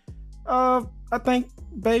Kat. I think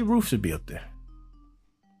Babe Ruth should be up there.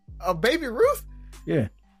 Baby Ruth? Yeah.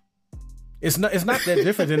 It's not that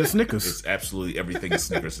different than the Snickers. It's absolutely everything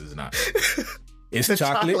Snickers is not. It's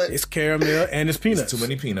chocolate, it's caramel, and it's peanuts. It's too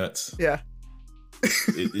many peanuts. Yeah.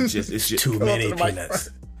 It's just Too many peanuts.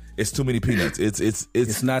 It's too many peanuts.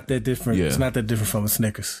 It's not that different. Yeah. It's not that different from a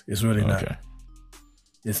Snickers. It's really not. Okay.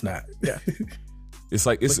 It's not. Yeah. It's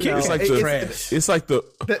like it's But like trash. it's like the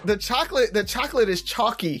The chocolate is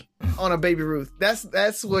chalky on a Baby Ruth. That's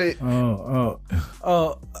what.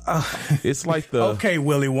 it's like the Okay,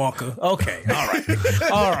 Willy Wonka. Okay,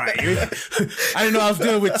 all right. I didn't know I was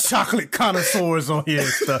dealing with chocolate connoisseurs on here and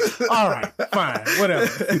stuff. All right, fine,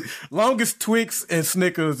 whatever. Long as Twix and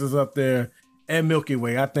Snickers is up there, and Milky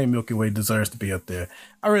Way, I think Milky Way deserves to be up there.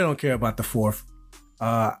 I really don't care about the fourth.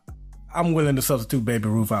 I'm willing to substitute Baby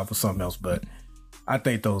Ruth out for something else, but I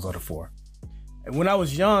think those are the four. And when I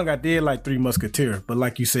was young, I did like Three Musketeers, but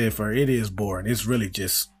like you said, it is boring. It's really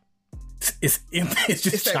just it's just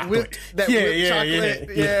It's that chocolate. whipped chocolate.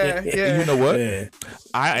 Yeah. You know what? Yeah.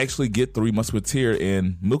 I actually get Three Musketeer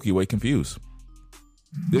and Milky Way confused.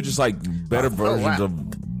 They're just like better versions wow.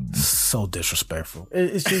 of. So disrespectful.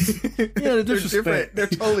 It's just the They're disrespect. different. They're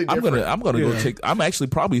totally different. I'm gonna go Yeah. check. I'm actually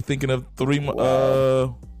probably thinking of Three Musketeers.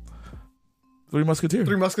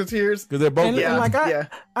 Three Musketeers. Because they're both. And, Yeah. and like Yeah.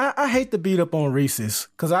 I hate to beat up on Reese's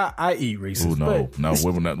because I eat Reese's. Oh, no, but no,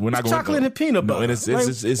 we're not going chocolate and peanut butter. No, and it's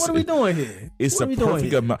what are we doing here? It's What a are we doing perfect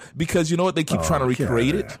here? amount because you know what they keep trying to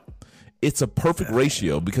recreate it. It's a perfect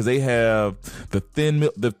ratio because they have the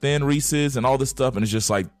thin Reese's and all this stuff, and it's just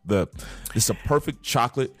like it's a perfect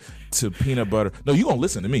chocolate to peanut butter. No, you gonna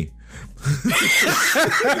listen to me?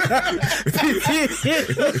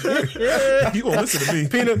 You gonna listen to me?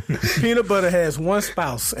 Peanut butter has one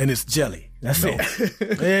spouse and it's jelly. That's it.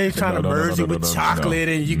 They ain't trying to merge it with chocolate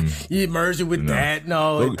and you merge it with that.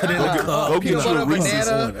 No, put it in a cup. Go get Peanut you a butter, Reese's.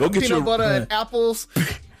 banana. Go get Peanut you. butter and apples.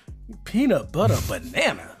 Peanut butter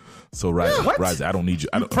banana. So Rise, I don't need you.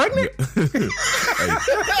 I don't, pregnant? Hey,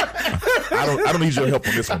 I don't need your help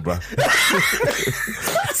on this one, bro. I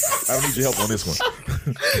don't need your help on this one.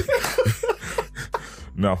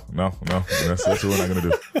 No. That's what we're not gonna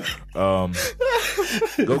do.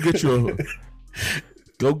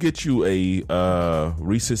 Go get you a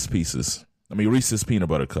Reese's Pieces. Reese's peanut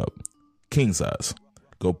butter cup, king size.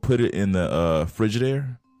 Go put it in the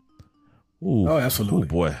Frigidaire. Ooh, Oh, absolutely. Oh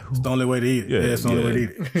boy, It's the only way to eat it. Yeah, it's the only way to eat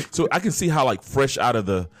it. So I can see how like fresh out of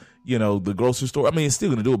the grocery store. It's still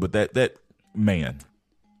gonna do it, but that man.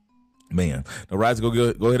 Now, Rise, go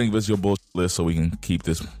ahead and give us your bullshit list so we can keep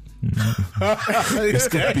this. It's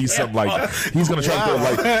gonna be something like he's gonna try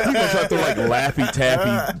to throw like Laffy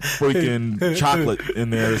Taffy freaking chocolate in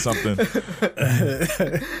there or something.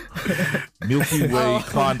 Milky Way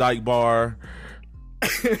Klondike bar.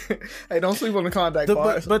 Hey, don't sleep on the Klondike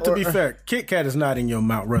bars. But to be fair, Kit Kat is not in your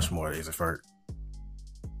Mount Rushmore, is it, Ferg?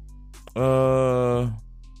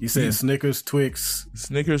 You said Snickers, Twix.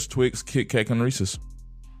 Snickers, Twix, Kit Kat, and Reese's.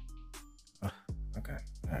 Okay.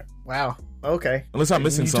 All right. Wow. Okay. Unless I'm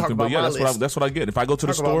missing You talk something, but about yeah, my list. that's what I get. If I go to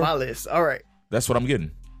the Talk about store, my list. All right. that's what I'm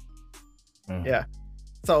getting. Yeah.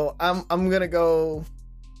 So I'm gonna go.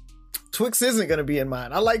 Twix isn't gonna be in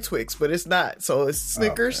mine. I like Twix, but it's not. So it's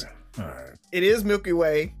Snickers. Okay. All right. It is Milky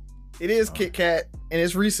Way. It is Kit Kat, and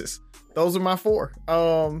it's Reese's. Those are my four.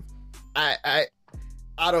 I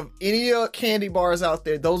out of any candy bars out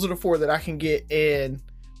there, those are the four that I can get. And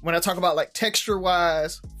when I talk about like texture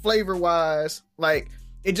wise, flavor wise, like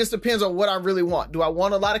it just depends on what I really want. Do I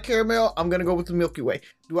want a lot of caramel? I'm gonna go with the Milky Way.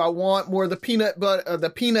 Do I want more of the peanut butter, the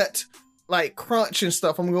peanut like crunch and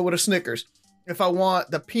stuff? I'm gonna go with a Snickers. If I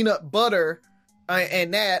want the peanut butter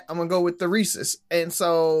and that, I'm gonna go with the Reese's. And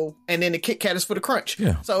then the Kit Kat is for the crunch.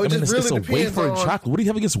 Yeah. So it just really it's a depends wafer on and chocolate. What do you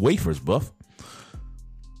have against wafers, Buff?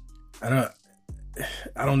 I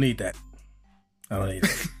don't need that. I don't need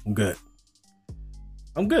that.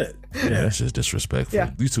 I'm good. Yeah, that's just disrespectful.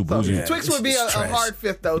 Yeah. You two bougie. yeah. Twix would be It's a trash. hard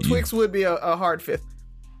fifth, though. Twix would be a hard fifth.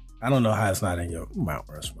 I don't know how it's not in your Mount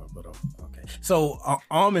Rushmore, but okay. So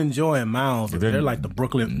I'm enjoying Mounds. They're- They're like the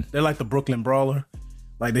Brooklyn. They're like the Brooklyn Brawler,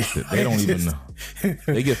 Like They don't even know.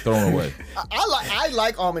 They get thrown away. I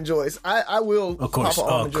like almond joys. I will. Of course, pop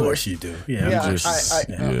an almond of course joy. you do. Yeah,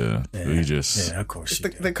 Yeah, We just, yeah, of course you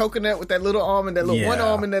do. The coconut with that little almond, that little one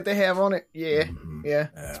almond that they have on it. Yeah,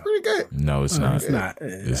 it's pretty good. No, it's not. It's not.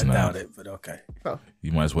 It's I not. doubt it, but okay.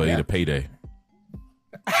 You might as well eat a payday.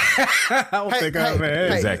 I don't think I've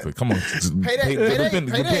had Exactly. Come on. Payday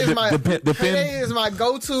is my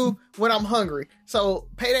go-to when I'm hungry. So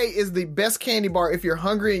Payday is the best candy bar. If you're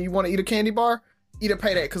hungry and you want to eat a candy bar, eat a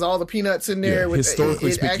Payday because all the peanuts in there. Yeah, with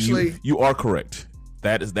historically it speaking, actually, you are correct.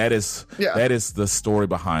 That is the story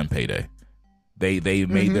behind Payday. They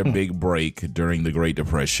made their big break during the Great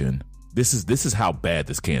Depression. This is how bad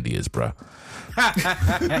this candy is, bro.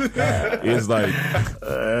 It's like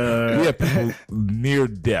we have people near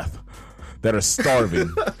death that are starving.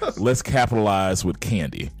 Let's capitalize with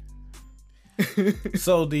candy.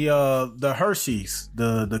 So the Hershey's,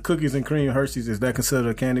 the cookies and cream Hershey's, is that considered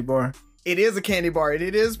a candy bar? it is a candy bar.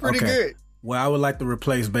 It is pretty good. Well, I would like to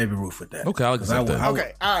replace Baby Ruth with that. Okay, I'll accept that.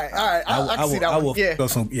 Okay, all right. I can see that one. I'll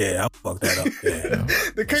fuck that up. Yeah.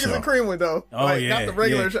 The cookies and cream one though. Oh like, yeah, not the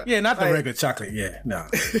regular. not the regular chocolate. Yeah, no.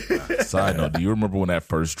 Side note: do you remember when that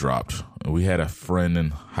first dropped? We had a friend in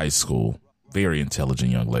high school, very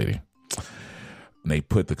intelligent young lady, and they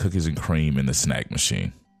put the cookies and cream in the snack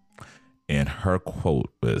machine, and her quote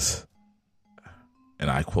was, and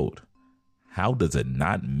I quote, "How does it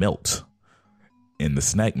not melt in the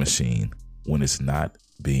snack machine when it's not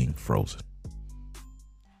being frozen?"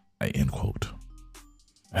 End quote.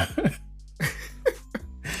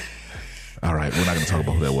 All right, we're not going to talk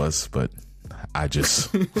about who that was, but I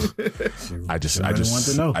just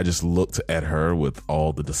looked at her with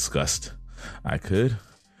all the disgust I could,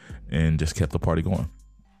 and just kept the party going.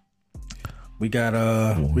 We got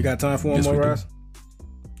time for one more, Ross?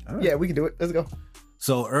 Right. Yeah, we can do it. Let's go.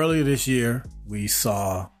 So earlier this year, we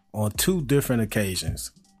saw on two different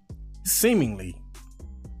occasions, seemingly,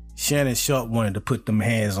 Shannon Sharp wanted to put them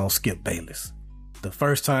hands on Skip Bayless. The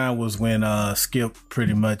first time was when Skip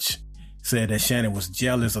pretty much said that Shannon was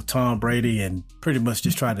jealous of Tom Brady and pretty much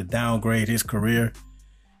just tried to downgrade his career.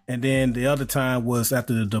 And then the other time was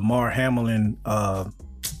after the Damar Hamlin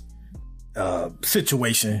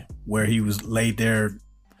situation where he was laid there,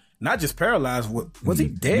 not just paralyzed. Was he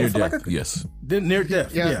dead? Near death, yes. Near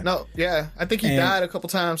death. Yeah. I think he died a couple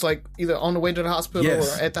times, like either on the way to the hospital or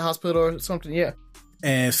at the hospital or something. Yeah.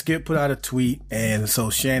 And Skip put out a tweet, and so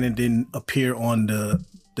Shannon didn't appear on the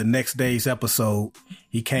next day's episode.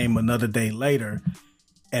 He came another day later,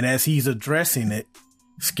 and as he's addressing it,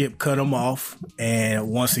 Skip cut him off, and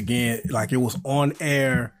once again, like it was on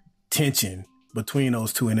air tension between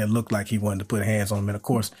those two, and it looked like he wanted to put hands on him. And of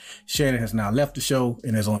course, Shannon has now left the show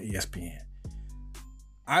and is on ESPN.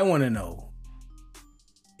 I want to know,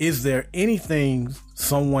 is there anything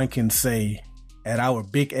someone can say at our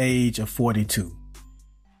big age of 42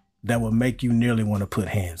 that would make you nearly want to put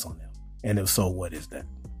hands on them? And if so, what is that?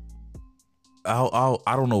 I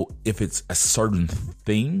don't know if it's a certain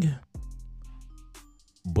thing,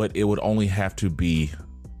 but it would only have to be.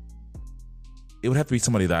 It would have to be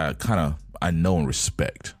somebody that I know and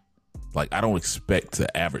respect. Like, I don't expect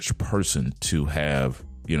the average person to have,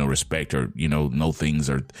 respect or, know things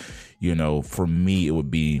or, for me, it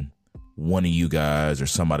would be one of you guys or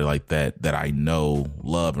somebody like that I know,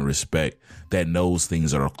 love, and respect, that knows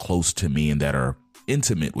things that are close to me and that are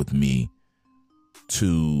intimate with me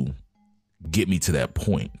to get me to that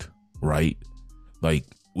point, right? Like,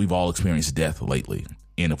 we've all experienced death lately.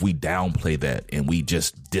 And if we downplay that and we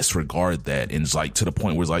just disregard that, and it's like to the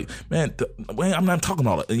point where it's like, man, I'm not talking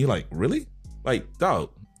about it. And you're like, really? Like, dog,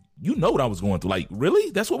 you know what I was going through. Like,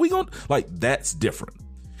 really? That's what we going to? Like, that's different.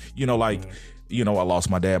 I lost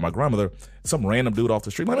my dad, my grandmother, some random dude off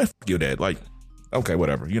the street. Like, man, f*** your dad. Like, okay,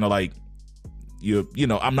 whatever. I'm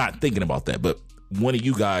not thinking about that. But one of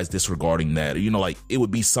you guys disregarding that, it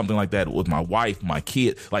would be something like that with my wife, my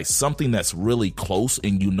kid, like something that's really close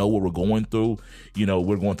and what we're going through.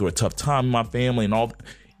 We're going through a tough time in my family and all.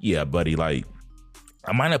 Yeah, buddy, like,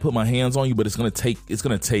 I might not put my hands on you, but it's going to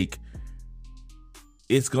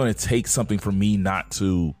take something for me not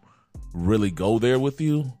to really go there with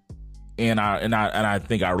you. And I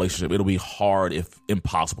think our relationship, it'll be hard, if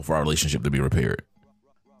impossible, for our relationship to be repaired.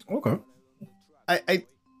 Okay. I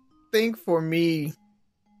think for me,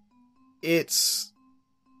 it's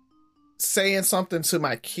saying something to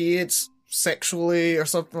my kids sexually or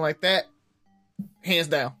something like that. Hands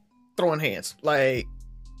down, throwing hands. Like,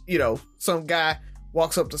 some guy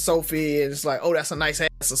walks up to Sophie and it's like, "Oh, that's a nice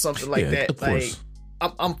ass," or something like that. Of course.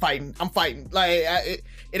 Like, I'm fighting. Like,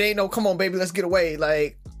 it ain't no, "Come on, baby, let's get away."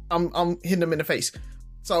 Like, I'm hitting them in the face.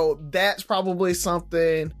 So that's probably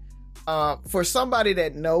something for somebody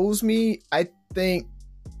that knows me. I think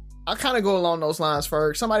I kind of go along those lines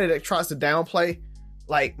for somebody that tries to downplay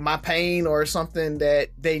like my pain or something that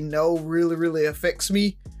they know really, really affects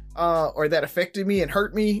me, or that affected me and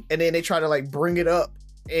hurt me. And then they try to like bring it up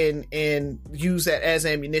and use that as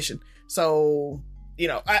ammunition. So, you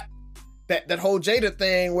know, that whole Jada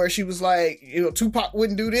thing where she was like, you know, Tupac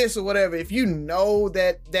wouldn't do this or whatever. If you know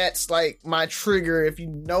that that's like my trigger, if you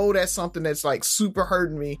know that's something that's like super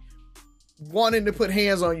hurting me, wanting to put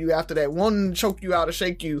hands on you after that, wanting to choke you out or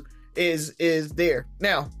shake you is there.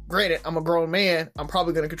 Now, granted, I'm a grown man. I'm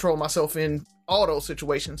probably going to control myself in all those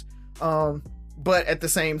situations. But at the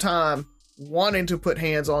same time, wanting to put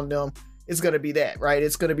hands on them is going to be that, right?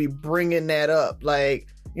 It's going to be bringing that up. Like,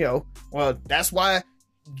 you know, well, that's why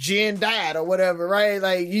Jen died or whatever, right?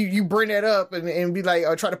 Like you bring that up and be like,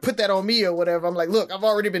 or try to put that on me or whatever. I'm like, look, I've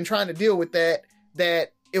already been trying to deal with that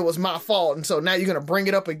it was my fault. And so now you're going to bring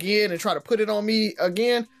it up again and try to put it on me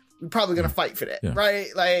again. We're probably going to fight for that, right?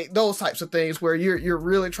 Like those types of things where you're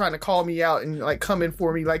really trying to call me out and like come in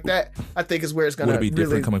for me like that, I think is where it's going to be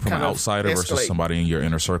different really coming from an outsider escalate. versus somebody in your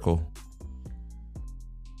inner circle?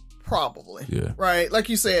 Probably. Yeah. Right. Like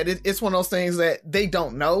you said, it's one of those things that they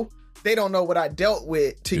don't know. They don't know what I dealt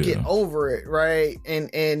with to get over it, right?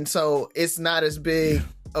 And so it's not as big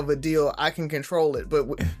of a deal. I can control it, but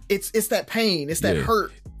it's that pain, it's that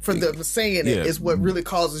hurt for them saying it is what really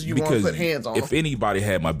causes you want to put hands on them. If anybody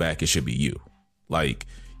had my back, it should be you. Like,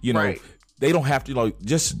 you know, they don't have to, like,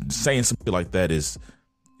 just saying something like that is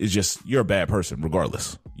just, you're a bad person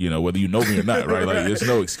regardless, you know, whether you know me or not, right? Like, there's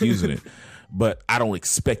no excusing it. But I don't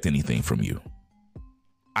expect anything from you.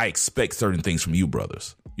 I expect certain things from you,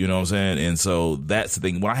 brothers. You know what I'm saying? And so that's the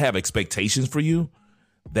thing. When I have expectations for you,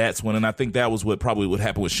 that's when, and I think that was what probably would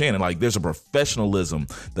happen with Shannon. Like, there's a professionalism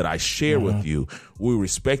that I share with you. We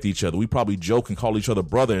respect each other. We probably joke and call each other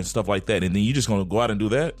brother and stuff like that. And then you just going to go out and do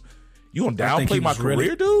that? You going to downplay my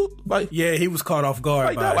career, dude? Like, yeah, he was caught off guard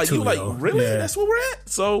like by that. it Like, too, you like, though. really? Yeah. That's where we're at?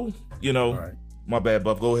 So, you know, my bad,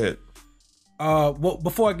 Buff. Go ahead. Well,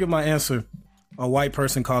 before I give my answer, a white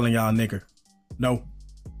person calling y'all a nigger. No.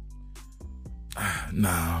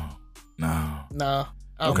 No. I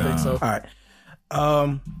don't think so. All right.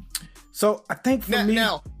 So I think for me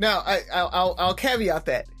now I'll caveat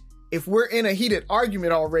that. If we're in a heated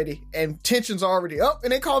argument already and tension's already up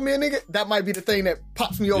and they call me a nigga, that might be the thing that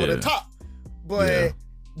pops me over the top. But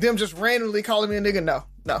them just randomly calling me a nigga,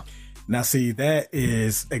 no. Now see,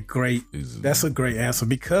 that's a great answer,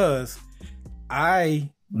 because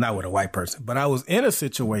not with a white person, but I was in a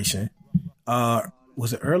situation,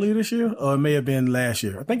 was it earlier this year or it may have been last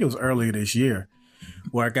year? I think it was earlier this year,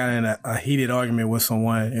 where I got in a heated argument with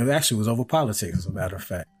someone. It actually was over politics, as a matter of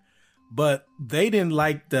fact. But they didn't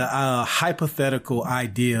like the hypothetical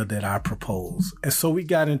idea that I proposed. And so we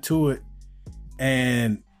got into it,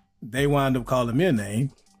 and they wound up calling me a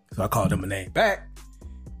name. So I called them a name back.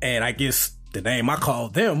 And I guess the name I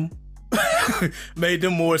called them made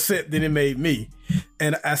them more upset than it made me.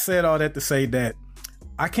 And I said all that to say that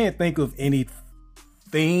I can't think of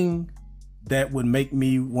anything that would make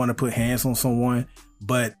me want to put hands on someone,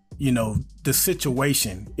 but you know, the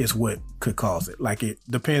situation is what could cause it. Like, it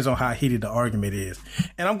depends on how heated the argument is.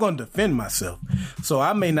 And I'm going to defend myself. So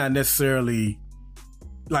I may not necessarily,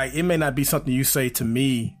 like, it may not be something you say to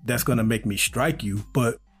me that's going to make me strike you,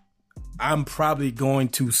 but I'm probably going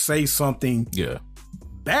to say something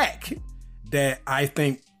back that I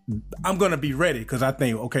think I'm going to be ready, because I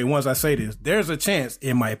think, okay, once I say this, there's a chance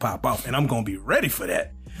it might pop off, and I'm going to be ready for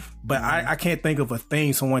that. But I can't think of a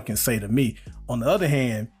thing someone can say to me. On the other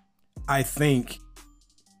hand, I think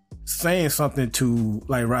saying something to,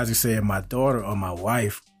 like Rozzy said, my daughter or my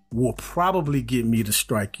wife will probably get me to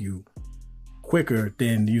strike you quicker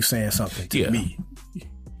than you saying something to me.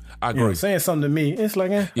 I agree. You know, saying something to me, it's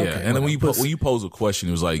like, okay, and then when you pose a question,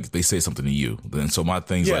 it was like they say something to you. Then so my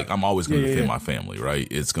thing's like, I'm always going to defend my family, right?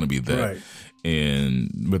 It's going to be that. Right.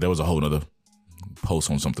 But there was a whole nother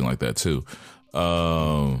post on something like that too.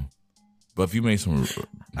 But if you made some,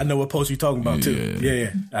 I know what post you're talking about too.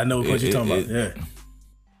 Yeah, I know what post you're talking about. Yeah,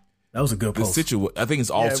 that was a good post. I think it's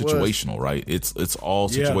all situational, right? It's all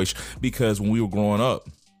situation, because when we were growing up,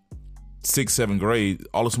 6th, 7th grade,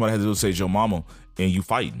 all of somebody had to do is say "Yo, mama," and you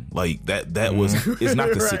fighting like that. That was it's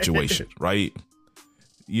not the situation, right?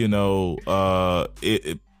 You know,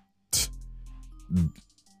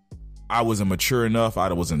 I wasn't mature enough.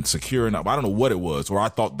 I wasn't secure enough. I don't know what it was, where I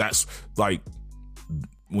thought that's like,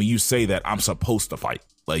 when you say that, I'm supposed to fight.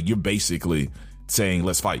 Like, you're basically saying,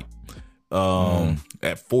 let's fight.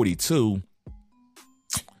 At 42,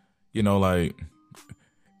 you know, like,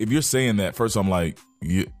 if you're saying that, first I'm like,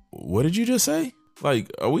 What did you just say?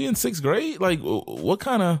 Like, are we in 6th grade? Like, what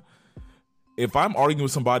kind of? If I'm arguing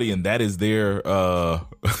with somebody and that is their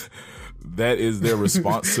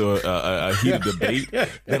response to a heated debate,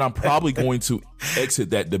 then I'm probably going to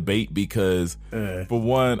exit that debate because, for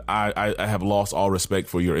one, I have lost all respect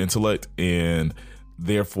for your intellect, and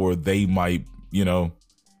therefore they might,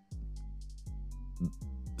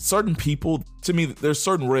 certain people, to me, there's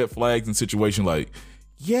certain red flags in situations like,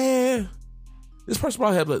 yeah, this person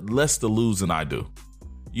probably have less to lose than I do.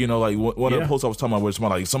 Like one of the posts I was talking about where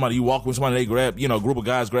somebody you walk with somebody, they grab, a group of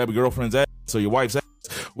guys grab a girlfriend's ass or your wife's ass.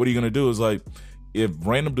 What are you going to do? Is like, if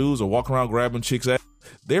random dudes are walking around grabbing chicks' ass,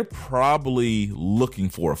 they're probably looking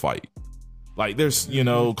for a fight. Like, there's,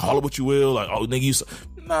 call it what you will. Like, oh, nigga,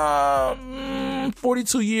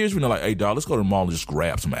 42 years. We're like, hey, dog, let's go to the mall and just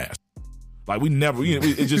grab some ass. Like,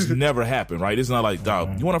 it just never happened, right? It's not like,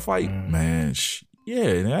 dog, you want to fight? Man, yeah,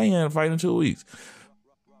 I ain't had a fight in 2 weeks.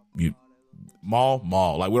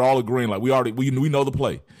 Mall. Like, we're all agreeing. Like, we know the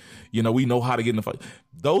play. We know how to get in the fight.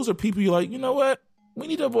 Those are people you're like, you know what? We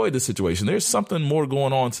need to avoid this situation. There's something more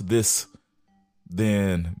going on to this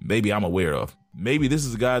than maybe I'm aware of. Maybe this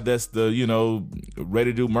is a guy that's the,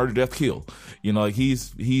 ready to do murder, death, kill. Like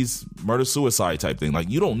he's murder, suicide type thing. Like,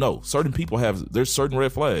 you don't know. Certain people there's certain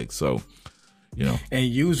red flags. So, And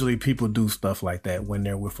usually people do stuff like that when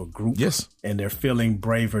they're with a group. Yes. And they're feeling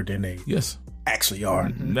braver than they actually are.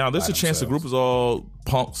 Mm-hmm. Now, there's a chance the group is all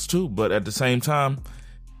punks too, but at the same time,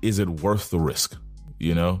 is it worth the risk?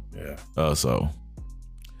 Yeah.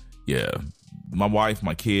 Yeah. My wife,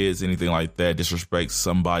 my kids, anything like that, disrespect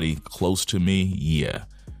somebody close to me, yeah.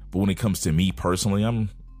 But when it comes to me personally,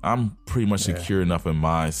 I'm pretty much secure enough in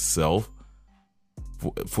myself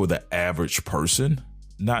for the average person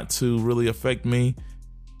not to really affect me.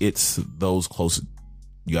 It's those close.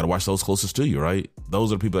 You got to watch those closest to you, right?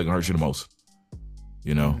 Those are the people that can hurt you the most.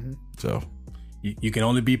 So you can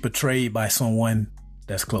only be betrayed by someone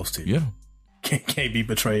that's close to you. Yeah. Can't be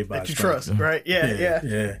betrayed by that you trust, right?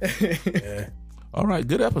 Yeah. All right,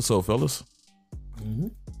 good episode, fellas. Mm-hmm.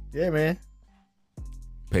 Yeah, man.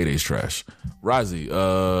 Payday's trash. Rozzy,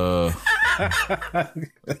 y'all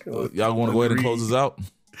want to go ahead and close us out?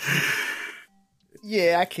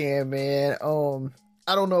 Yeah, I can, man.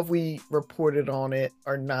 I don't know if we reported on it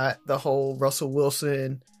or not. The whole Russell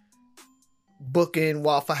Wilson booking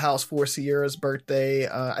Waffle House for Sierra's birthday.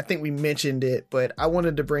 I think we mentioned it, but I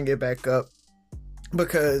wanted to bring it back up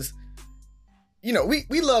because,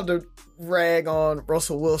 we love to rag on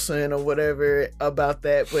Russell Wilson or whatever about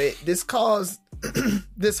that, but this caused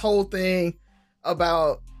this whole thing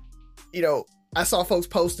about, I saw folks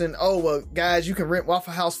posting, oh, well, guys, you can rent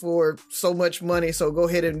Waffle House for so much money, so go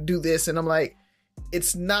ahead and do this. And I'm like,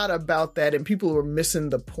 it's not about that. And people are missing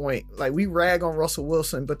the point. Like, we rag on Russell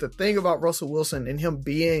Wilson, but the thing about Russell Wilson and him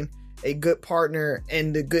being a good partner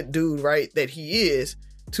and the good dude, right, that he is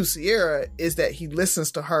to Sierra, is that he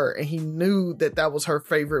listens to her, and he knew that was her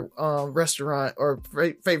favorite restaurant or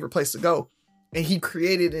favorite place to go. And he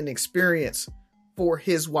created an experience for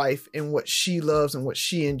his wife and what she loves and what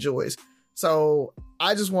she enjoys. So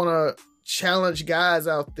I just want to challenge guys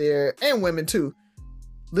out there and women too.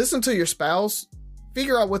 Listen to your spouse,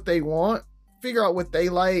 figure out what they want, figure out what they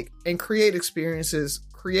like, and create experiences,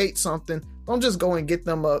 create something. Don't just go and get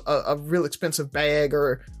them a real expensive bag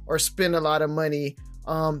or spend a lot of money.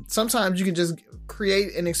 Sometimes you can just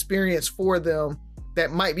create an experience for them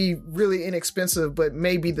that might be really inexpensive, but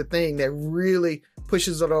may be the thing that really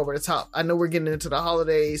pushes it over the top. I know we're getting into the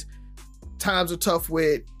holidays. Times are tough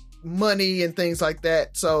with money and things like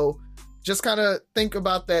that. So just kind of think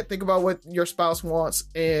about that. Think about what your spouse wants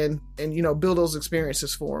and build those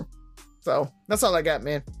experiences for them. So that's all I got,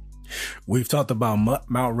 man. We've talked about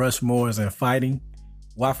Mount Rushmores and fighting.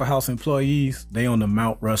 Waffle House employees, they on the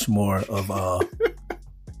Mount Rushmore of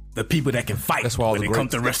the people that can fight. That's why all when the they come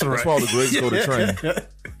to restaurants. That's why all the greats go to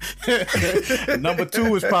train. Number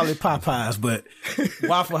 2 is probably Popeyes, but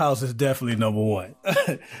Waffle House is definitely number 1.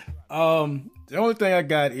 The only thing I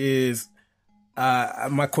got is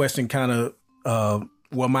my question kind of,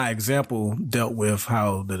 my example dealt with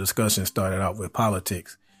how the discussion started out with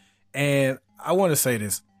politics. And I want to say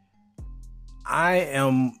this. I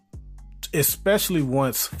am, especially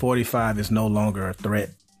once 45 is no longer a threat,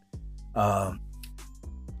 I'm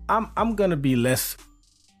going to be less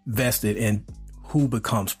vested in who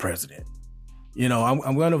becomes president.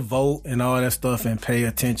 I'm going to vote and all that stuff and pay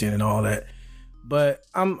attention and all that. But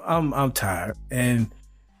I'm tired, and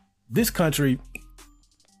this country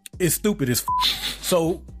is stupid as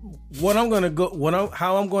So what I'm going to go,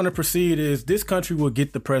 how I'm going to proceed is this country will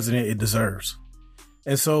get the president it deserves.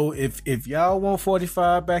 And so if y'all want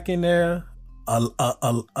 45 back in there,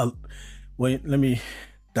 wait, let me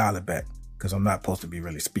dial it back because I'm not supposed to be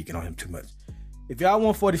really speaking on him too much. If y'all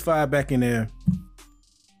want 45 back in there,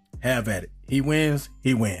 have at it. He wins,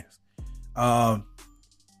 he wins. And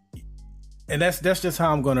that's just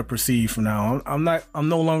how I'm going to proceed from now on. I'm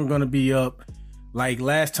no longer going to be up. Like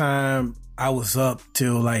last time I was up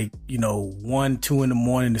till 1, 2 in the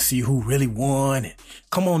morning to see who really won. And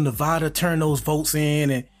come on, Nevada, turn those votes in.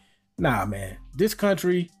 And nah, man, this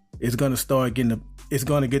country is going to start it's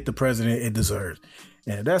going to get the president it deserves.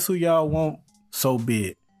 And if that's who y'all want, so be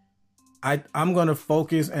it. I'm going to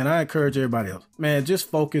focus, and I encourage everybody else, man, just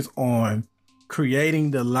focus on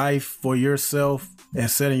creating the life for yourself and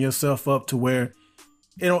setting yourself up to where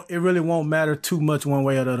it really won't matter too much one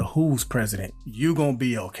way or the other who's president. You gonna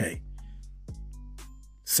be okay.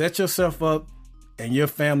 Set yourself up and your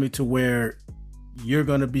family to where you're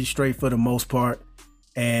gonna be straight for the most part,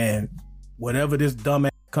 and whatever this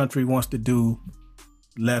dumbass country wants to do,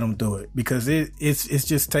 let them do it, because it's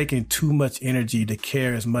just taking too much energy to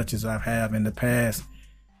care as much as I have in the past,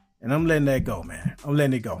 and I'm letting that go, man. I'm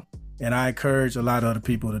letting it go. And I encourage a lot of other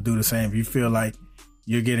people to do the same. If you feel like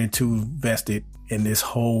you're getting too vested in this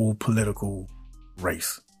whole political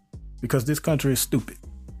race, because this country is stupid.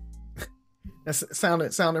 That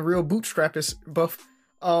sounded real bootstrapped, Buff.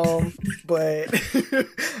 But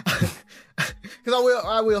because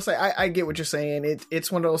I will say I get what you're saying.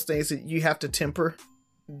 It's one of those things that you have to temper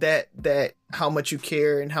that how much you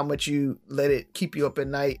care and how much you let it keep you up at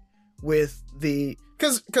night with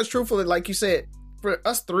because truthfully, like you said, for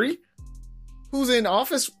us three, who's in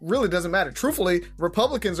office really doesn't matter. Truthfully,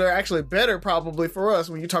 Republicans are actually better probably for us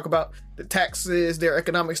when you talk about the taxes, their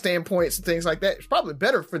economic standpoints and things like that. It's probably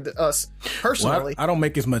better for us personally. Well, I don't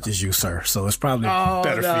make as much as you, sir, so it's probably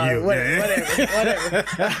better for you.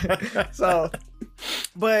 Whatever. So,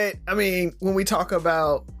 but I mean, when we talk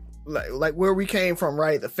about like where we came from,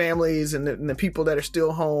 right? The families and the people that are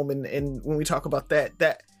still home, and when we talk about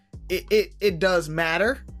that it does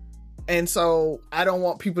matter. And so I don't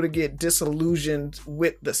want people to get disillusioned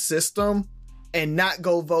with the system and not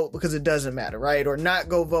go vote because it doesn't matter, right? Or not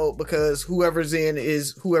go vote because whoever's in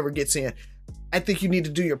is whoever gets in. I think you need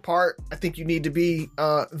to do your part. I think you need to be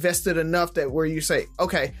vested enough that where you say,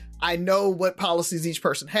 okay, I know what policies each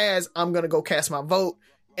person has. I'm going to go cast my vote.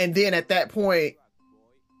 And then at that point,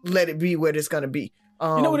 let it be what it's going to be.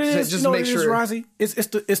 You know what it is? Just make sure, Rozzy? It's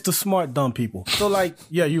the smart dumb people. So like,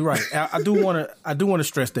 yeah, you're right. I do want to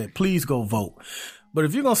stress that. Please go vote. But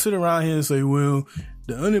if you're gonna sit around here and say, well,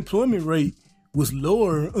 the unemployment rate was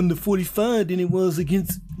lower under 45 than it was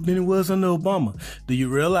under Obama. Do you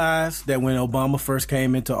realize that when Obama first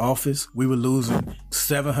came into office, we were losing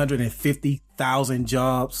 750,000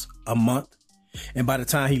 jobs a month, and by the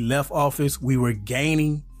time he left office, we were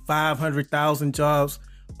gaining 500,000 jobs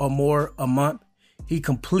or more a month? He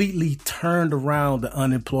completely turned around the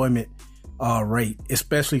unemployment rate,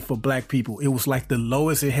 especially for black people. It was like the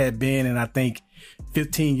lowest it had been in, I think,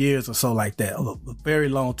 15 years or so, like that, a very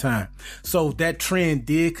long time. So that trend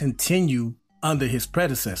did continue under his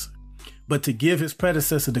predecessor. But to give his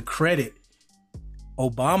predecessor the credit,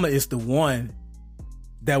 Obama is the one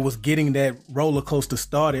that was getting that roller coaster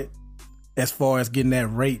started as far as getting that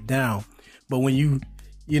rate down. But when you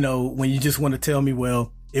just want to tell me,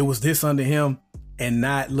 well, it was this under him, and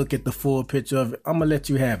not look at the full picture of it, I'm going to let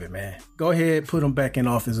you have it, man. Go ahead, put them back in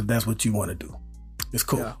office if that's what you want to do. It's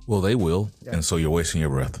cool. Yeah. Well, they will. Yeah. And so you're wasting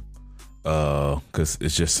your breath. Because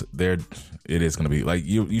it's just, it is going to be, like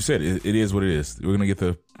you said, it is what it is. We're going to get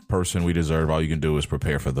the person we deserve. All you can do is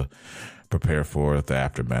prepare for the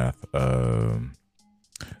aftermath.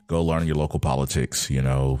 Go learn your local politics. You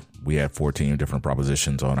know, we had 14 different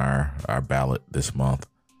propositions on our ballot this month.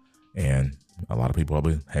 And a lot of people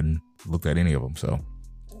probably hadn't looked at any of them. So,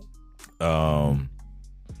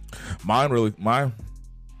 mine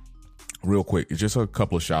real quick, it's just a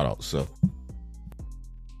couple of shout outs. So,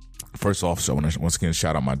 first off, so I want to once again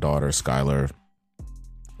shout out my daughter, Skylar.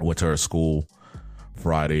 I went to her school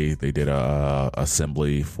Friday. They did a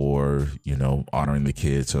assembly for, honoring the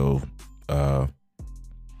kids. So,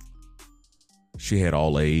 she had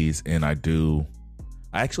all A's, and I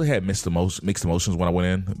actually had mixed emotions when I went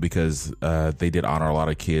in, because they did honor a lot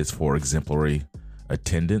of kids for exemplary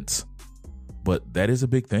attendance. But that is a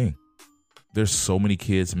big thing. There's so many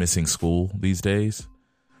kids missing school these days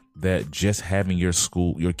that just having your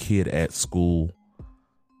kid at school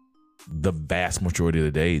the vast majority of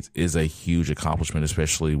the days is a huge accomplishment,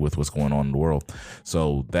 especially with what's going on in the world.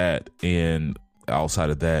 So that, and outside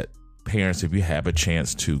of that, parents, if you have a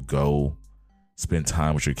chance to go spend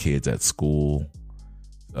time with your kids at school,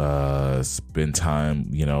 spend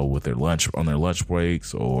time, with their lunch on their lunch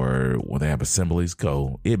breaks or when they have assemblies.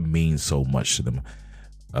 Go. It means so much to them.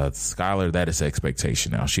 Skylar, that is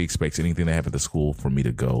expectation now. She expects anything they have at the school for me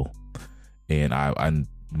to go. And I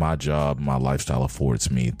my job, my lifestyle affords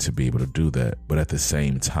me to be able to do that. But at the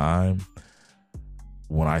same time,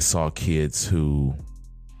 when I saw kids who,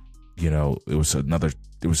 it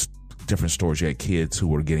was different stories. You had kids who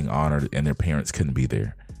were getting honored and their parents couldn't be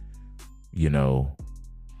there, and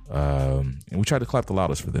we tried to clap the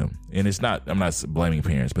loudest for them. And I'm not blaming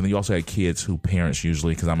parents, but then you also had kids who parents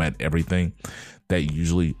usually, because I'm at everything, that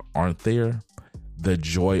usually aren't there. The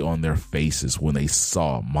joy on their faces when they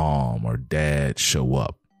saw mom or dad show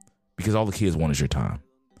up, because all the kids want is your time.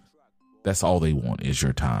 That's all they want is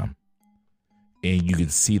your time. And you can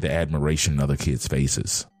see the admiration in other kids'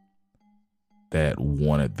 faces that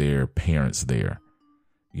wanted their parents there,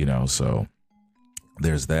 so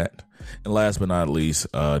there's that. And last but not least,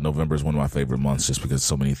 November is one of my favorite months just because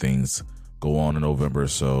so many things go on in November.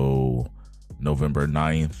 So November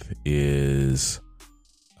 9th is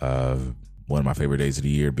one of my favorite days of the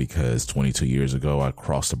year because 22 years ago, I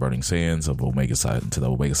crossed the burning sands of Omega Psi into the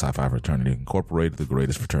Omega Psi Phi Fraternity Incorporated, the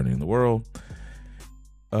greatest fraternity in the world.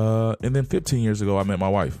 And then 15 years ago, I met my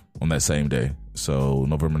wife on that same day. So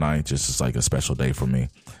November 9th just is like a special day for me.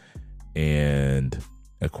 And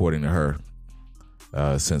according to her,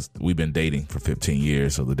 since we've been dating for 15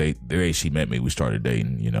 years, so the day she met me, we started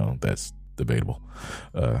dating, that's debatable.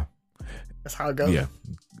 That's how it goes. Yeah.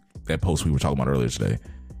 That post we were talking about earlier today.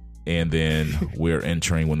 And then we're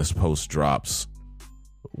entering, when this post drops,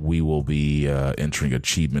 we will be entering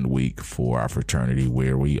Achievement Week for our fraternity,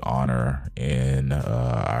 where we honor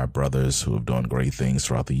our brothers who have done great things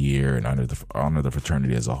throughout the year and honor the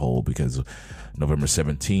fraternity as a whole, because November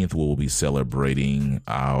 17th, we will be celebrating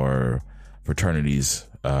our fraternity's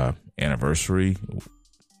anniversary.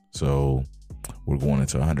 So we're going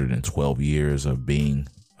into 112 years of being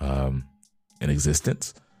in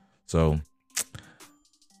existence. So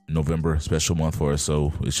November, special month for us.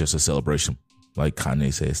 So it's just a celebration. Like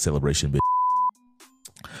Kanye said, celebration.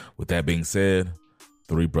 With that being said,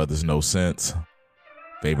 Three Brothers No Sense,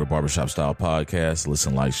 favorite barbershop style podcast.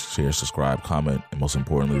 Listen, like, share, subscribe, comment, and most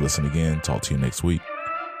importantly, listen again. Talk to you next week.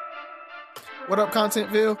 What up,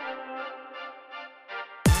 Contentville?